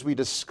soon as we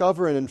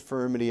discover an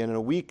infirmity and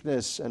a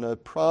weakness and a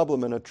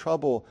problem and a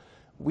trouble,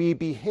 we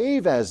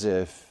behave as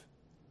if,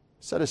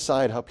 set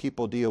aside how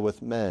people deal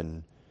with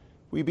men,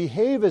 we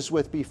behave as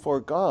with before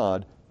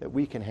God that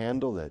we can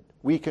handle it,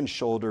 we can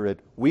shoulder it,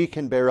 we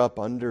can bear up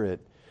under it,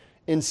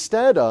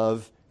 instead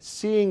of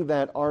seeing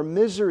that our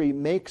misery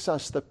makes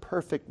us the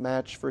perfect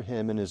match for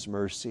Him in His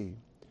mercy.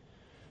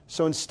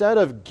 So instead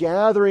of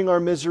gathering our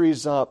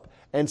miseries up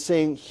and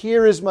saying,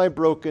 here is my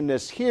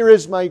brokenness, here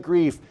is my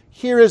grief,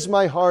 here is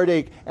my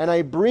heartache, and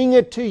I bring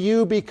it to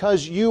you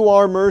because you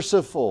are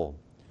merciful,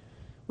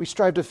 we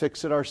strive to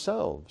fix it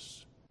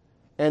ourselves.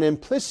 And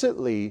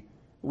implicitly,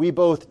 we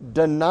both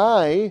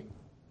deny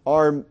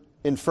our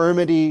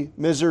infirmity,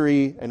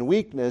 misery, and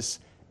weakness,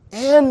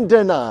 and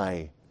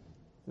deny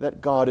that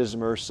God is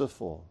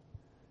merciful.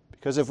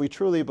 Because if we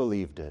truly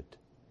believed it,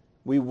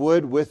 we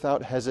would,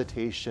 without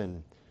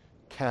hesitation,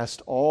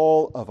 cast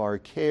all of our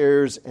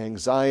cares,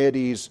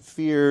 anxieties,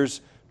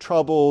 fears,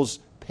 troubles,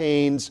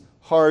 pains,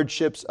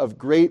 hardships of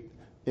great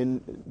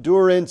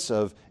endurance,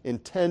 of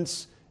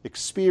intense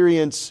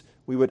experience,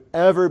 we would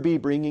ever be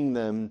bringing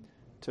them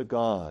to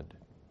God.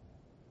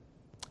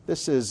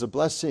 This is a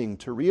blessing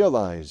to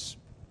realize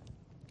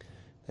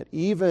that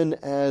even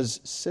as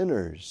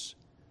sinners,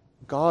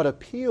 God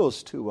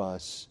appeals to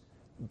us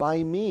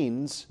by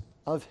means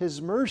of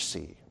His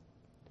mercy.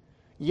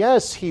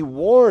 Yes, He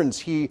warns,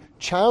 He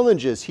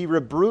challenges, He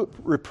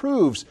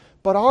reproves,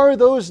 but are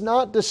those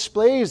not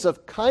displays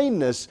of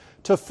kindness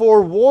to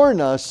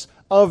forewarn us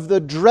of the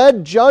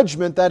dread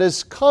judgment that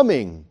is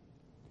coming?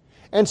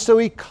 And so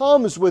He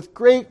comes with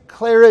great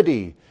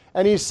clarity,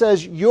 and He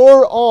says,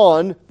 you're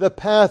on the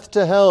path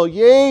to hell.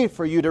 Yea,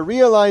 for you to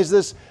realize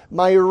this,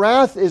 my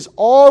wrath is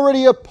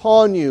already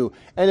upon you,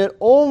 and it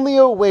only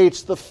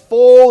awaits the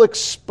full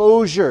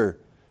exposure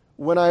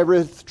when I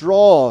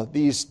withdraw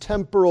these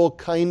temporal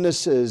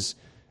kindnesses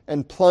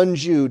and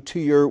plunge you to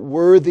your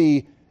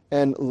worthy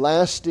and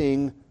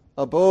lasting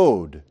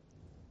abode.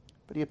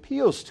 But He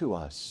appeals to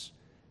us,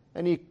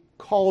 and He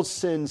calls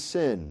sin,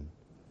 sin.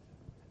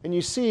 And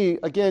you see,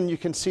 again, you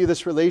can see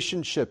this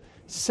relationship.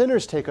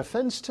 Sinners take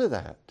offense to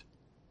that.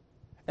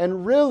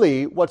 And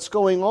really, what's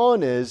going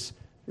on is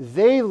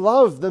they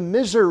love the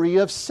misery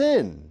of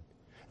sin.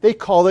 They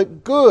call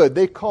it good.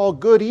 They call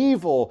good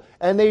evil.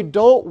 And they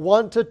don't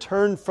want to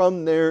turn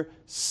from their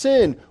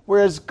sin.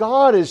 Whereas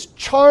God is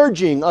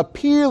charging,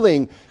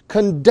 appealing,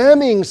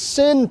 condemning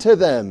sin to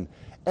them.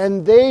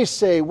 And they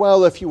say,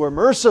 well, if you were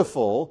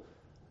merciful,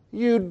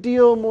 you'd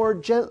deal more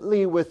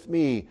gently with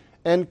me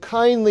and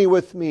kindly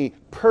with me,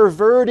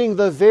 perverting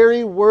the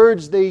very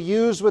words they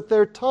use with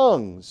their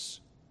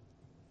tongues.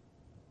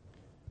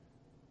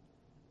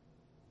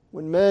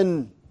 When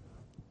men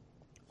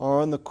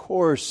are on the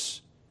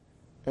course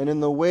and in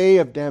the way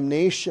of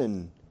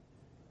damnation,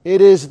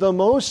 it is the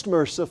most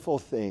merciful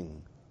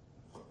thing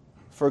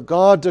for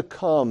God to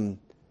come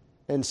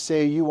and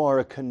say, you are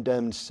a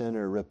condemned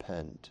sinner,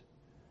 repent.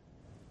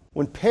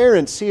 When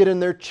parents see it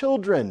in their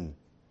children,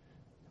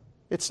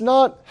 it's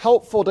not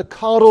helpful to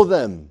coddle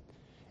them.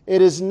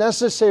 It is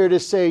necessary to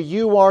say,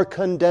 you are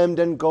condemned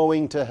and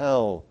going to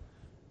hell.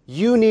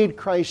 You need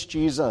Christ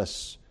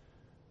Jesus.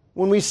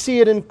 When we see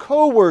it in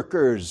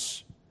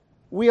co-workers,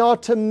 we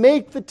ought to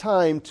make the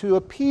time to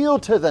appeal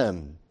to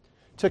them,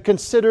 to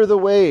consider the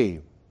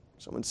way.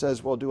 Someone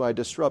says, well, do I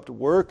disrupt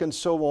work and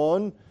so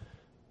on?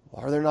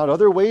 Are there not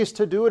other ways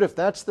to do it if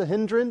that's the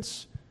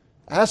hindrance?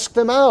 Ask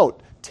them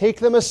out. Take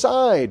them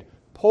aside.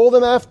 Pull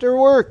them after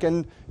work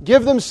and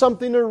give them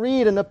something to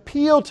read and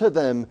appeal to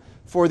them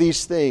for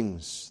these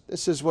things.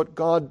 This is what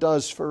God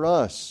does for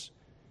us.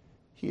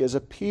 He is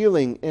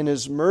appealing in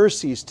His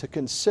mercies to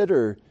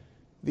consider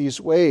these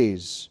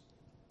ways.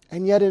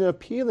 And yet in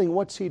appealing,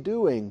 what's He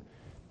doing?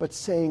 But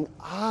saying,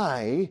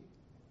 I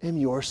am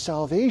your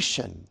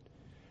salvation.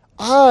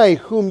 I,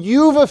 whom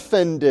you've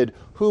offended,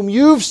 whom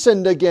you've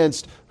sinned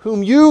against,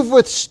 whom you've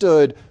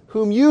withstood,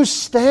 whom you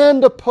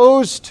stand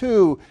opposed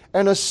to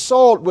and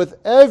assault with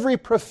every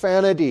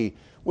profanity,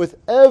 with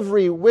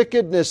every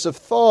wickedness of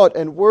thought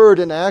and word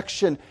and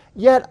action,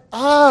 yet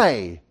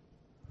I,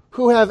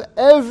 who have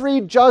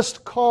every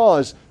just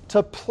cause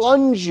to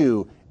plunge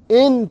you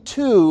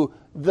into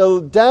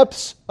the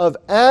depths of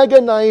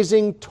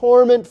agonizing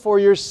torment for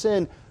your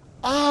sin,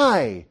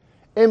 I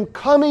am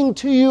coming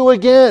to you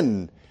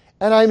again,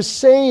 and I'm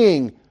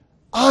saying,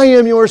 I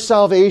am your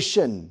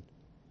salvation.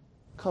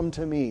 Come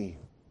to me,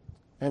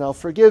 and I'll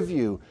forgive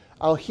you.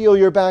 I'll heal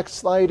your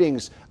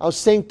backslidings. I'll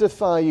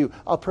sanctify you.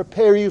 I'll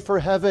prepare you for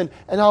heaven,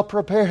 and I'll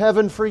prepare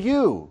heaven for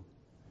you.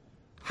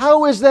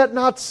 How is that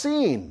not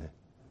seen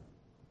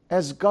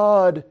as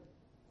God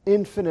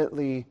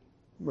infinitely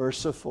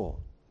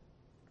merciful?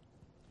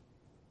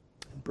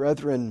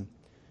 Brethren,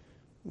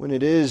 when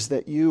it is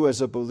that you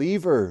as a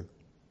believer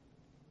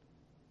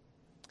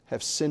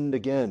have sinned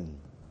again,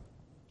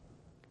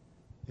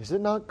 is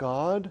it not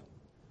God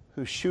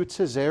who shoots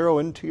His arrow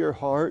into your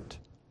heart,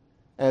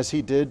 as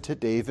He did to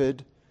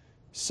David,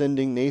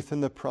 sending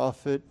Nathan the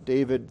prophet,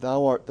 David,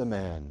 thou art the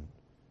man?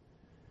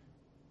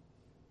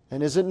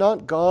 And is it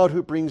not God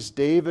who brings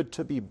David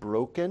to be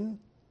broken,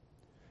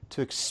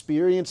 to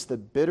experience the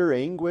bitter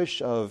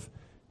anguish of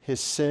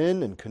his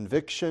sin and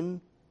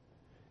conviction?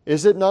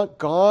 Is it not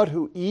God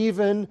who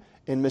even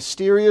in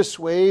mysterious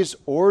ways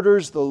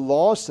orders the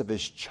loss of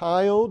His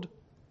child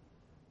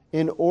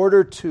in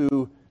order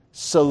to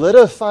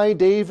solidify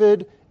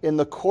David in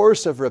the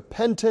course of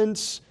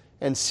repentance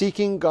and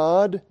seeking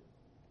God?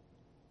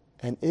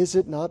 And is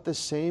it not the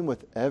same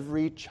with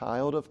every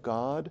child of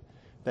God,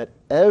 that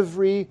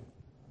every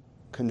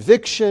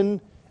conviction,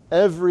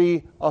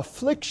 every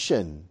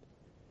affliction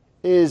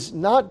is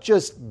not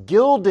just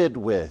gilded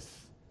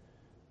with,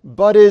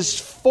 but is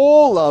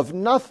full of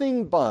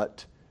nothing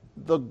but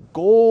the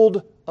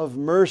gold of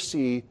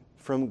mercy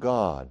from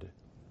God?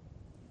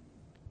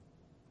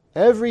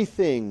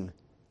 Everything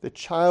the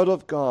child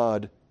of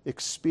God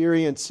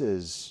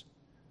experiences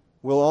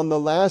will on the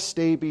last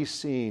day be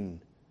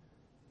seen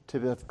to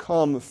have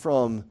come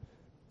from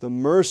the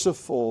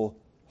merciful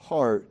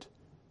heart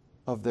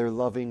of their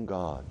loving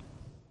God.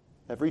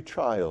 Every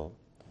trial,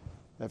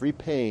 every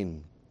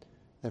pain,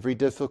 every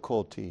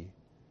difficulty,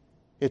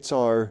 it's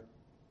our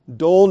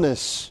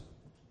dullness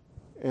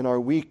and our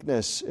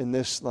weakness in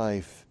this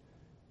life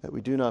that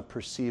we do not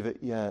perceive it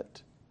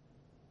yet.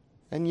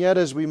 And yet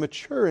as we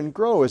mature and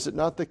grow, is it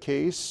not the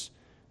case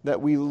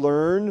that we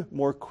learn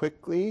more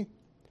quickly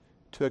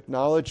to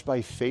acknowledge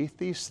by faith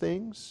these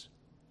things?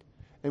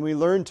 And we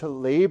learn to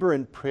labor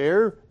in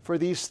prayer for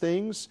these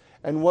things.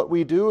 And what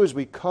we do is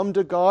we come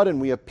to God and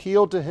we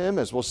appeal to Him,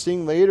 as we'll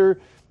sing later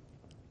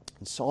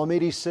in Psalm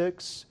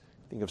 86.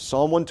 Think of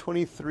Psalm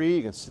 123.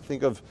 You can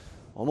think of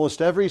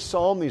almost every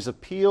psalm, these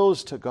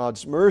appeals to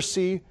God's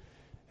mercy.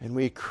 And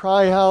we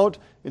cry out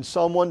in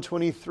Psalm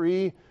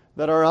 123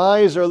 that our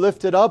eyes are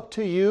lifted up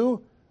to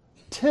you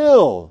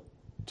till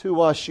to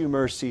us you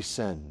mercy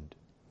send.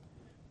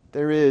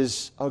 There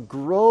is a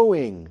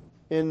growing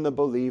in the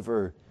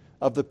believer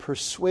of the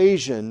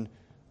persuasion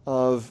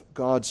of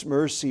God's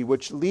mercy,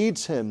 which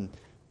leads him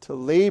to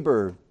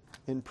labor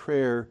in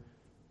prayer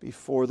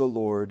before the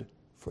Lord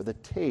for the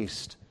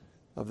taste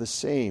of the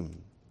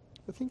same.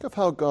 But think of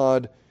how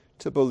God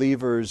to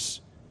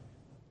believers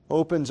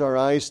opens our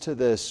eyes to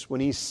this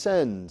when He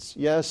sends,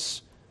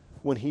 yes,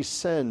 when He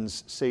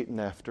sends Satan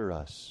after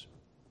us.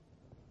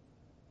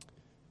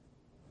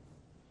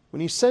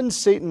 When He sends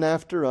Satan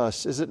after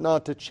us, is it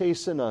not to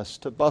chasten us,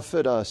 to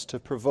buffet us, to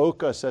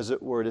provoke us, as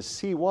it were, to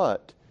see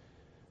what?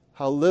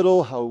 How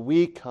little, how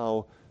weak,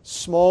 how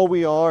small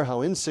we are,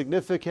 how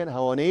insignificant,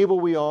 how unable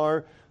we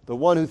are. The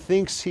one who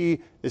thinks he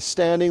is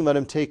standing, let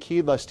him take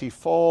heed lest he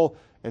fall.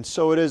 And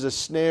so it is, a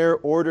snare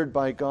ordered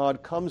by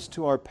God comes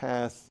to our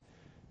path.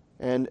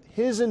 And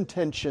His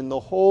intention the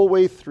whole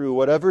way through,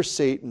 whatever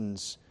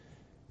Satan's,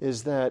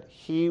 is that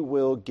he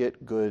will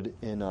get good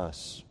in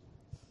us.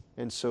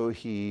 And so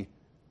he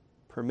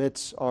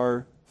permits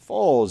our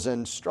falls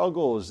and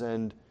struggles,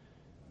 and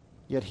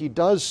yet he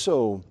does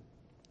so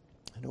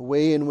in a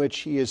way in which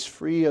he is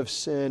free of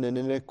sin and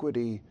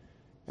iniquity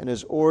and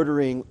is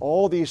ordering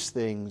all these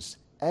things,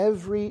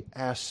 every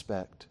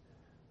aspect,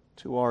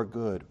 to our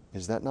good.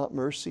 Is that not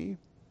mercy?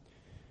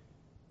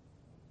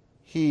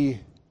 He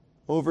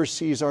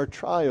oversees our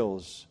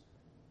trials,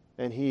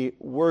 and He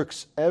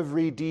works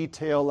every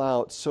detail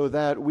out so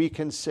that we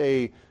can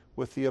say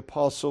with the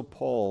Apostle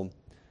Paul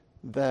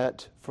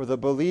that for the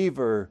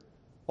believer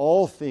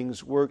all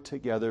things work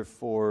together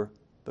for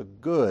the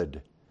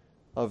good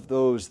of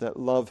those that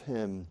love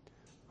him,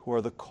 who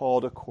are the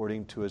called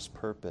according to his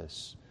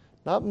purpose.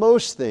 Not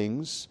most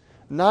things,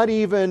 not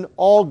even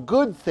all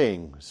good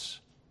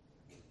things,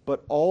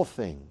 but all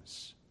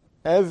things.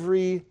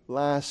 Every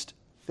last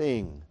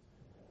thing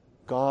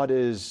God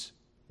is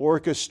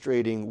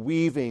orchestrating,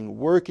 weaving,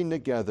 working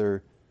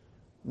together,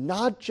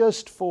 not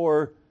just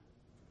for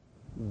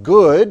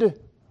good,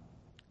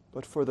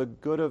 but for the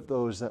good of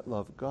those that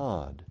love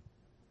God.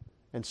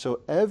 And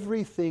so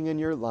everything in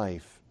your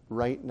life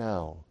right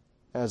now,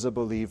 as a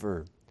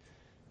believer,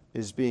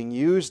 is being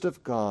used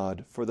of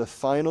God for the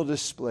final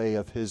display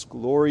of his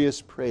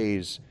glorious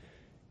praise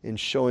in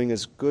showing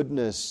his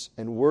goodness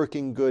and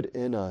working good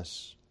in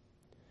us.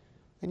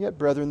 And yet,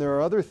 brethren, there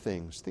are other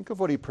things. Think of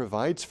what he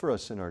provides for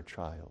us in our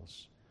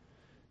trials.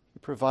 He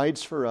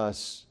provides for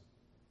us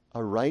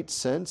a right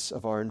sense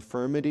of our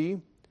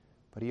infirmity,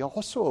 but he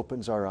also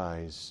opens our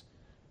eyes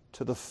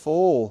to the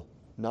full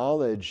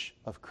knowledge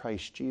of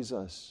Christ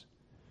Jesus.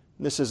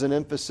 And this is an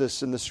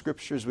emphasis in the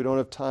Scriptures we don't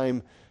have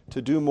time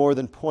to do more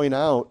than point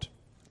out.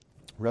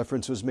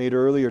 Reference was made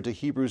earlier to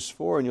Hebrews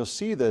 4, and you'll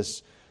see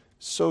this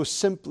so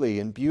simply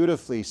and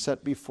beautifully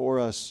set before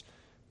us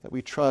that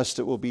we trust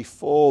it will be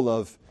full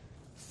of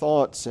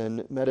thoughts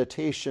and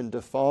meditation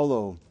to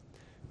follow.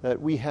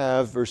 That we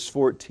have, verse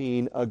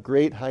 14, a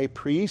great high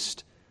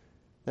priest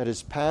that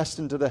is passed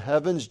into the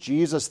heavens,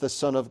 Jesus the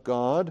Son of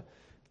God.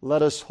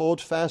 Let us hold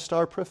fast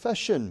our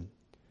profession.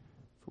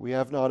 For we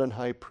have not an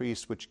high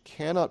priest which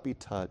cannot be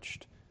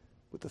touched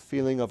with the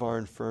feeling of our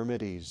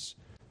infirmities,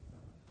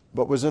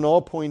 but was in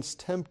all points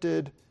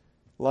tempted,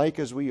 like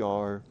as we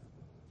are,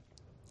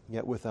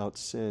 yet without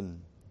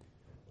sin.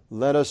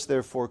 Let us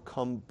therefore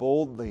come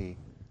boldly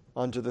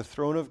unto the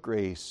throne of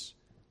grace,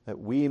 that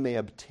we may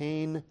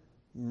obtain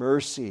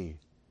mercy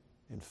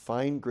and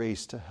find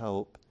grace to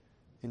help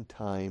in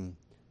time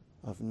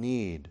of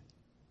need.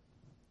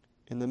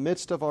 In the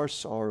midst of our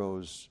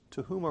sorrows,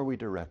 to whom are we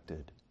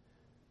directed?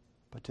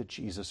 But to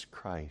Jesus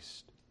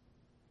Christ.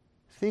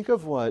 Think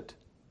of what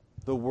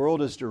the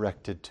world is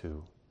directed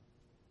to,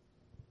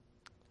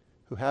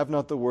 who have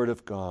not the Word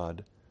of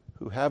God,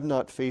 who have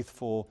not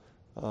faithful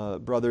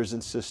brothers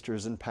and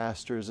sisters and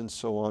pastors and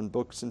so on,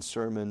 books and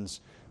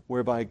sermons,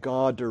 whereby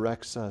God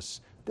directs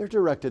us. They're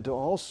directed to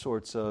all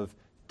sorts of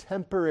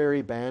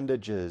temporary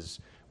bandages,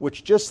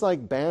 which just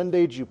like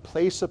band-aids you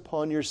place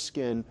upon your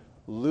skin,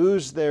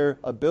 lose their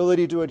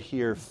ability to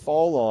adhere,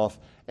 fall off,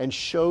 and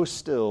show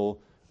still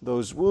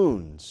those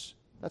wounds.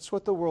 That's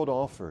what the world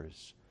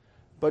offers.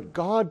 But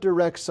God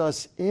directs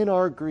us in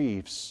our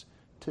griefs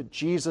to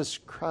Jesus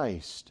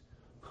Christ,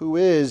 who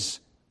is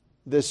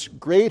this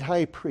great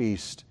high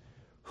priest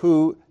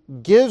who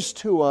gives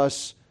to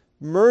us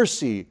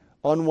mercy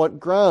on what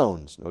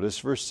grounds? Notice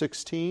verse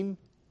 16.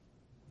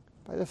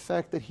 By the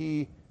fact that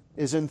he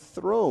is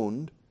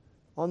enthroned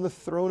on the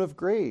throne of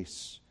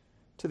grace,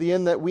 to the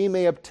end that we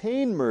may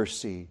obtain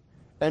mercy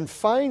and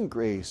find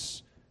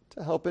grace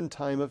to help in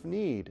time of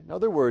need. In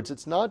other words,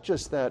 it's not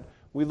just that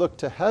we look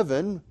to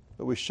heaven,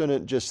 but we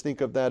shouldn't just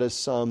think of that as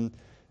some,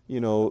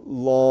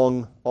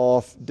 long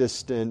off,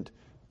 distant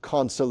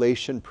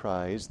consolation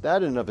prize.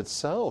 That in and of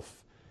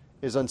itself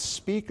is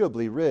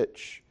unspeakably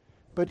rich.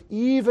 But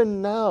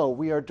even now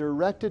we are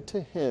directed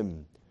to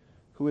him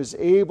who is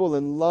able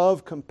in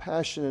love,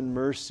 compassion, and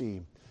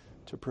mercy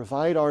to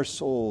provide our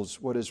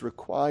souls what is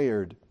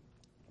required,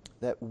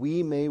 that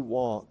we may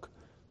walk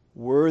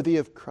worthy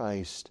of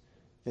Christ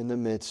in the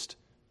midst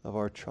of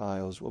our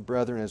trials. Well,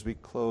 brethren, as we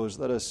close,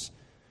 let us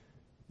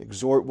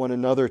exhort one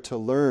another to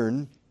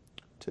learn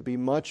to be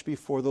much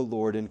before the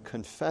Lord in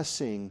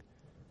confessing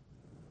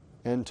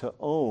and to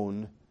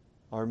own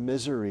our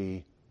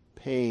misery,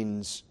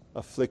 pains,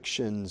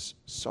 afflictions,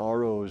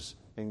 sorrows,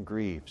 and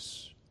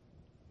griefs.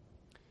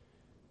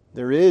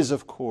 There is,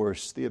 of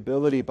course, the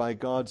ability by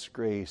God's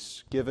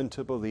grace given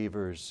to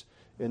believers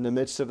in the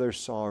midst of their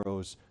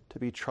sorrows to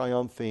be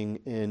triumphing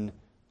in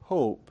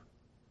hope.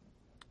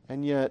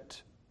 And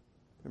yet,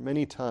 there are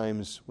many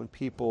times when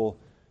people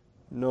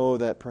know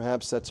that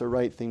perhaps that's a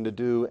right thing to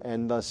do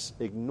and thus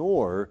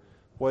ignore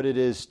what it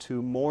is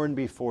to mourn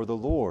before the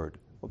Lord.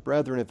 Well,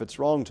 brethren, if it's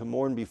wrong to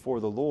mourn before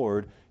the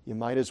Lord, you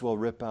might as well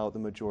rip out the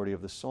majority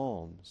of the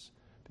Psalms,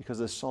 because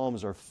the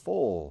Psalms are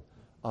full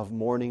of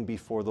mourning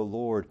before the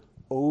Lord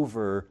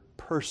over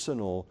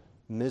personal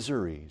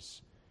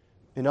miseries.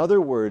 In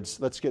other words,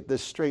 let's get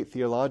this straight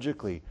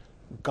theologically.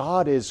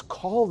 God is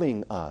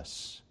calling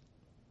us,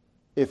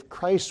 if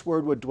Christ's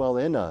word would dwell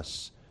in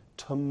us,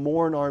 to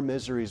mourn our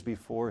miseries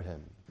before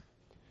him.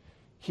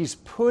 He's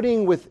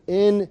putting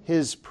within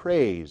his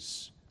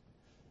praise,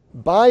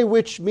 by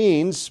which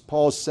means,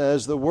 Paul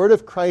says, the word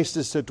of Christ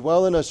is to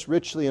dwell in us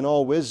richly in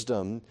all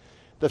wisdom,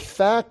 the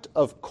fact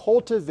of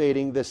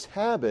cultivating this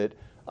habit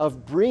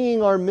of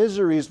bringing our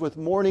miseries with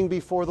mourning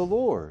before the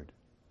Lord.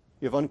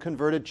 You have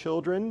unconverted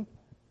children?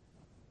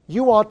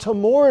 You ought to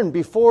mourn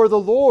before the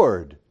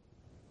Lord.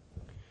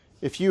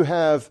 If you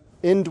have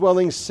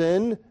indwelling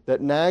sin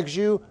that nags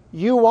you,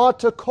 you ought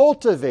to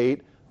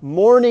cultivate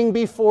mourning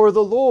before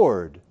the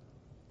Lord.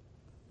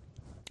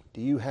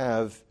 Do you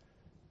have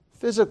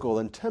physical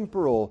and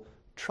temporal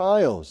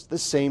trials. The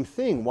same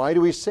thing. Why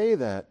do we say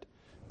that?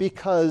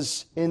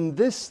 Because in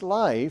this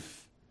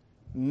life,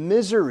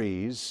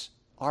 miseries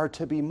are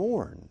to be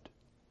mourned.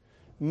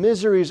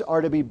 Miseries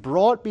are to be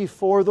brought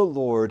before the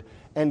Lord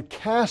and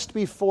cast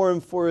before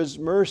Him for His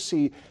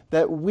mercy,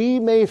 that we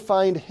may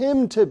find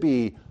Him to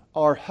be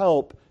our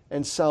help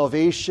and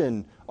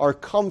salvation, our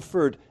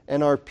comfort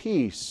and our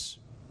peace.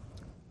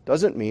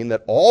 Doesn't mean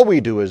that all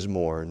we do is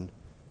mourn.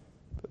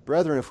 But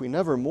brethren, if we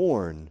never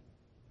mourn,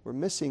 we're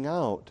missing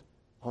out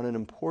on an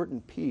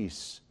important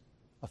piece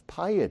of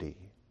piety.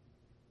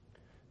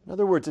 In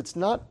other words, it's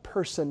not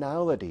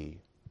personality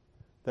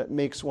that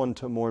makes one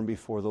to mourn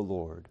before the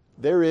Lord.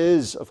 There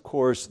is, of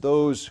course,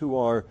 those who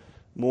are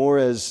more,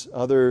 as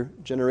other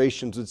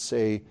generations would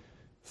say,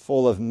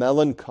 full of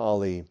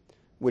melancholy,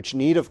 which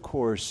need, of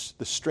course,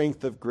 the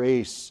strength of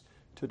grace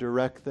to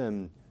direct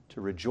them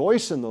to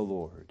rejoice in the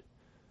Lord.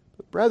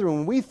 But brethren,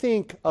 when we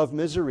think of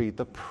misery,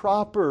 the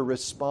proper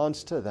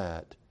response to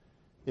that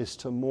is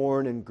to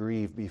mourn and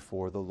grieve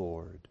before the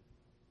Lord.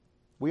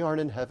 We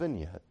aren't in heaven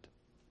yet.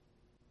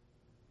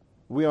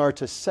 We are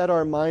to set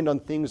our mind on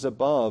things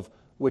above,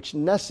 which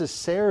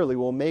necessarily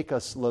will make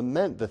us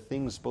lament the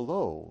things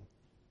below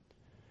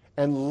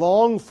and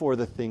long for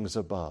the things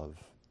above.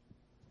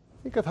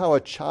 Think of how a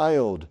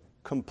child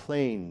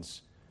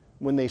complains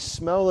when they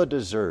smell a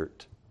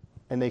dessert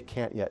and they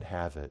can't yet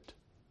have it.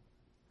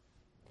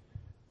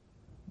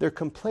 They're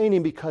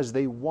complaining because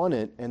they want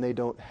it and they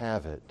don't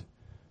have it.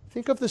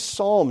 Think of the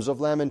Psalms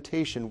of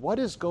lamentation. What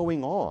is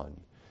going on?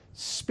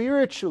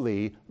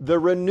 Spiritually, the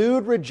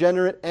renewed,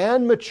 regenerate,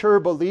 and mature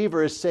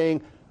believer is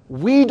saying,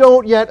 we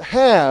don't yet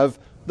have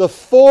the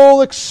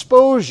full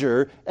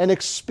exposure and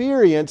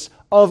experience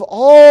of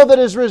all that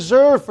is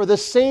reserved for the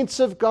saints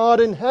of God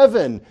in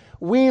heaven.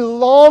 We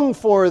long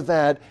for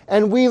that,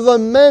 and we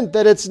lament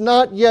that it's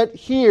not yet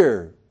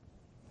here.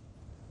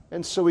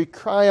 And so we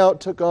cry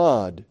out to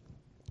God.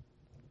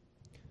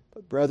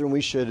 But brethren,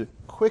 we should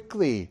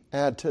quickly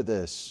add to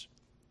this,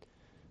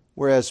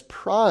 whereas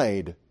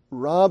pride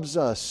robs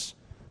us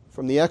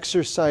from the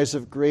exercise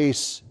of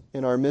grace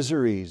in our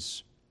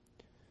miseries,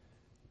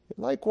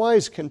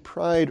 likewise can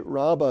pride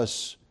rob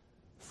us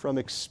from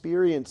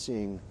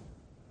experiencing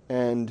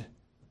and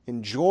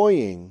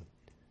enjoying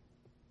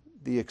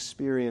the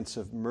experience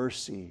of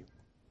mercy.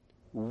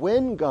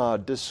 When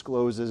God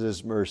discloses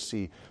His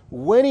mercy,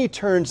 when He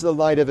turns the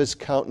light of His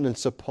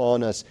countenance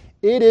upon us,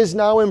 it is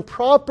now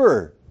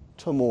improper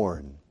to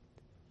mourn,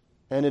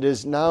 and it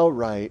is now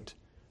right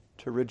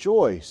to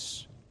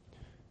rejoice,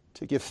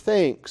 to give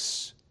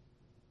thanks,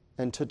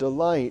 and to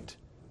delight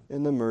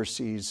in the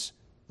mercies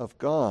of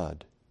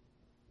God.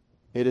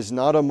 It is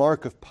not a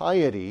mark of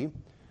piety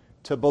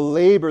to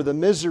belabor the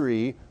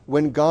misery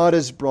when God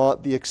has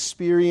brought the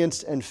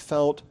experienced and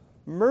felt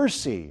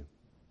mercy.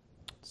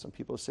 Some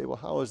people say, well,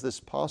 how is this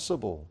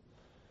possible?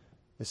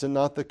 Is it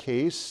not the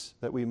case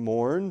that we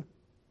mourn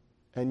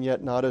and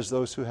yet not as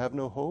those who have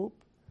no hope?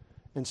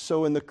 And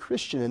so in the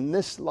Christian, in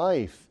this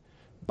life,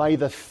 by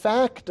the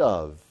fact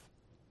of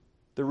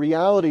the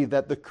reality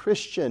that the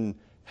Christian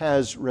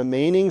has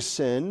remaining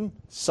sin,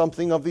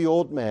 something of the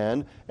old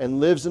man, and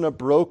lives in a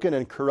broken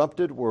and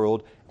corrupted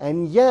world,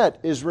 and yet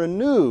is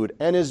renewed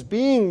and is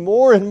being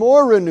more and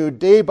more renewed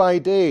day by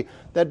day,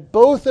 that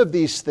both of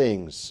these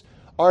things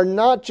are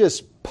not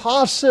just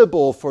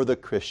possible for the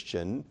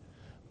Christian,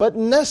 but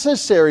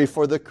necessary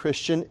for the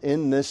Christian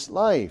in this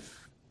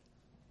life.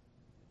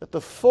 That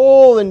the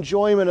full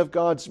enjoyment of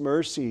God's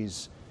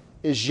mercies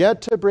is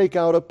yet to break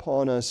out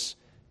upon us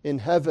in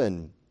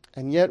heaven.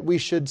 And yet we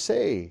should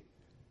say,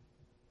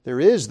 there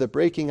is the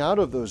breaking out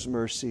of those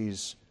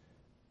mercies.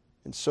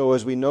 And so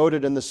as we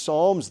noted in the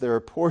Psalms, there are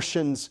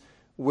portions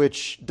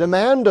which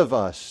demand of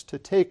us to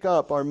take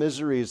up our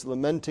miseries,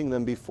 lamenting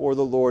them before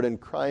the Lord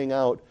and crying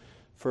out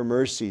for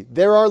mercy.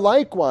 There are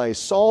likewise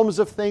psalms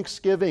of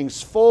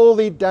thanksgivings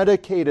fully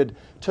dedicated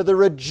to the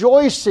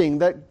rejoicing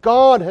that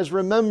God has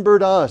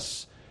remembered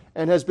us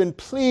and has been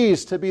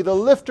pleased to be the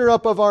lifter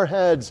up of our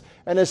heads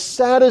and has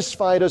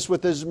satisfied us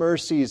with His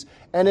mercies.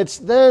 And it's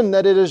then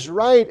that it is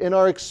right in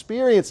our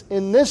experience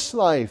in this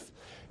life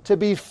to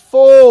be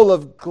full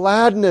of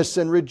gladness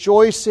and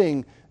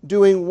rejoicing,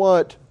 doing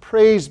what?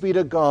 Praise be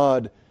to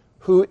God,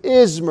 who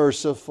is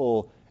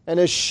merciful and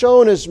has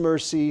shown His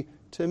mercy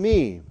to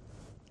me.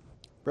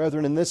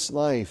 Brethren, in this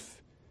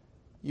life,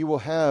 you will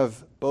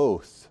have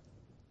both.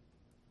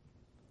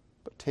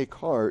 But take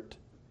heart,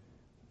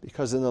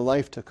 because in the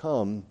life to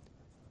come,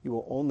 you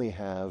will only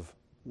have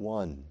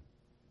one.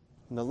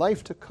 In the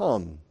life to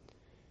come,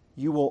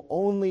 you will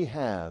only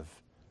have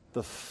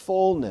the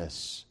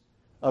fullness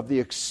of the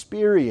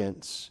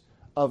experience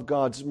of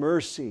God's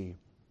mercy.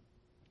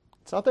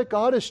 It's not that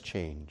God has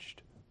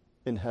changed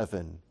in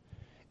heaven.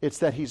 It's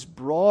that He's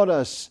brought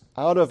us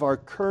out of our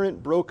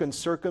current broken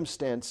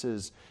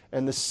circumstances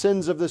and the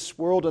sins of this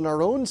world and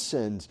our own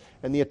sins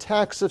and the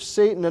attacks of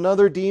Satan and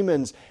other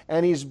demons,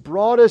 and He's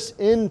brought us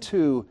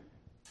into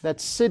that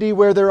city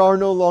where there are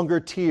no longer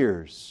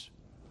tears,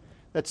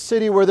 that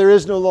city where there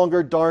is no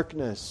longer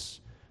darkness,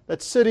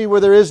 That city where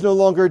there is no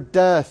longer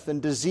death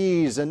and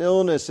disease and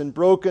illness and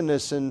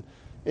brokenness and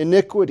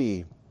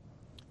iniquity.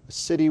 A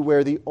city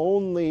where the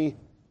only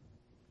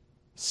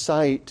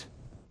sight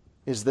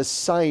is the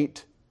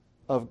sight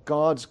of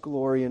God's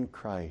glory in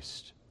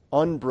Christ,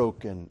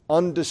 unbroken,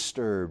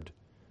 undisturbed,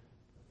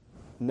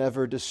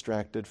 never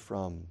distracted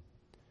from.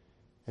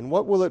 And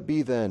what will it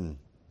be then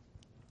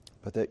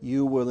but that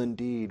you will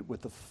indeed,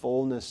 with the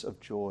fullness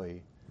of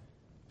joy,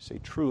 say,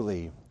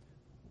 truly,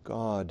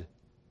 God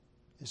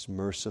is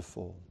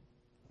merciful.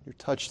 You're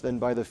touched then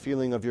by the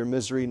feeling of your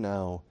misery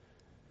now.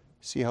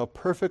 See how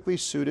perfectly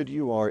suited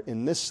you are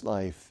in this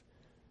life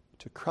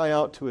to cry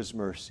out to His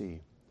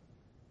mercy,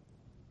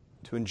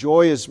 to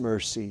enjoy His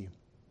mercy,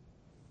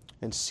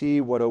 and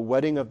see what a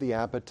whetting of the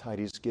appetite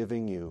He's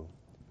giving you,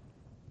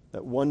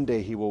 that one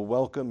day He will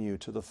welcome you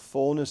to the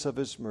fullness of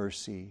His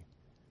mercy,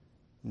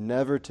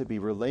 never to be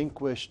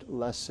relinquished,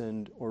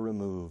 lessened, or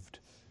removed,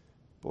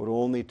 but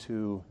only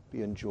to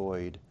be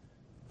enjoyed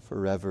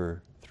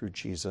forever through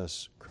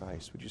Jesus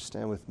Christ. Would you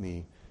stand with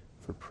me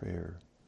for prayer?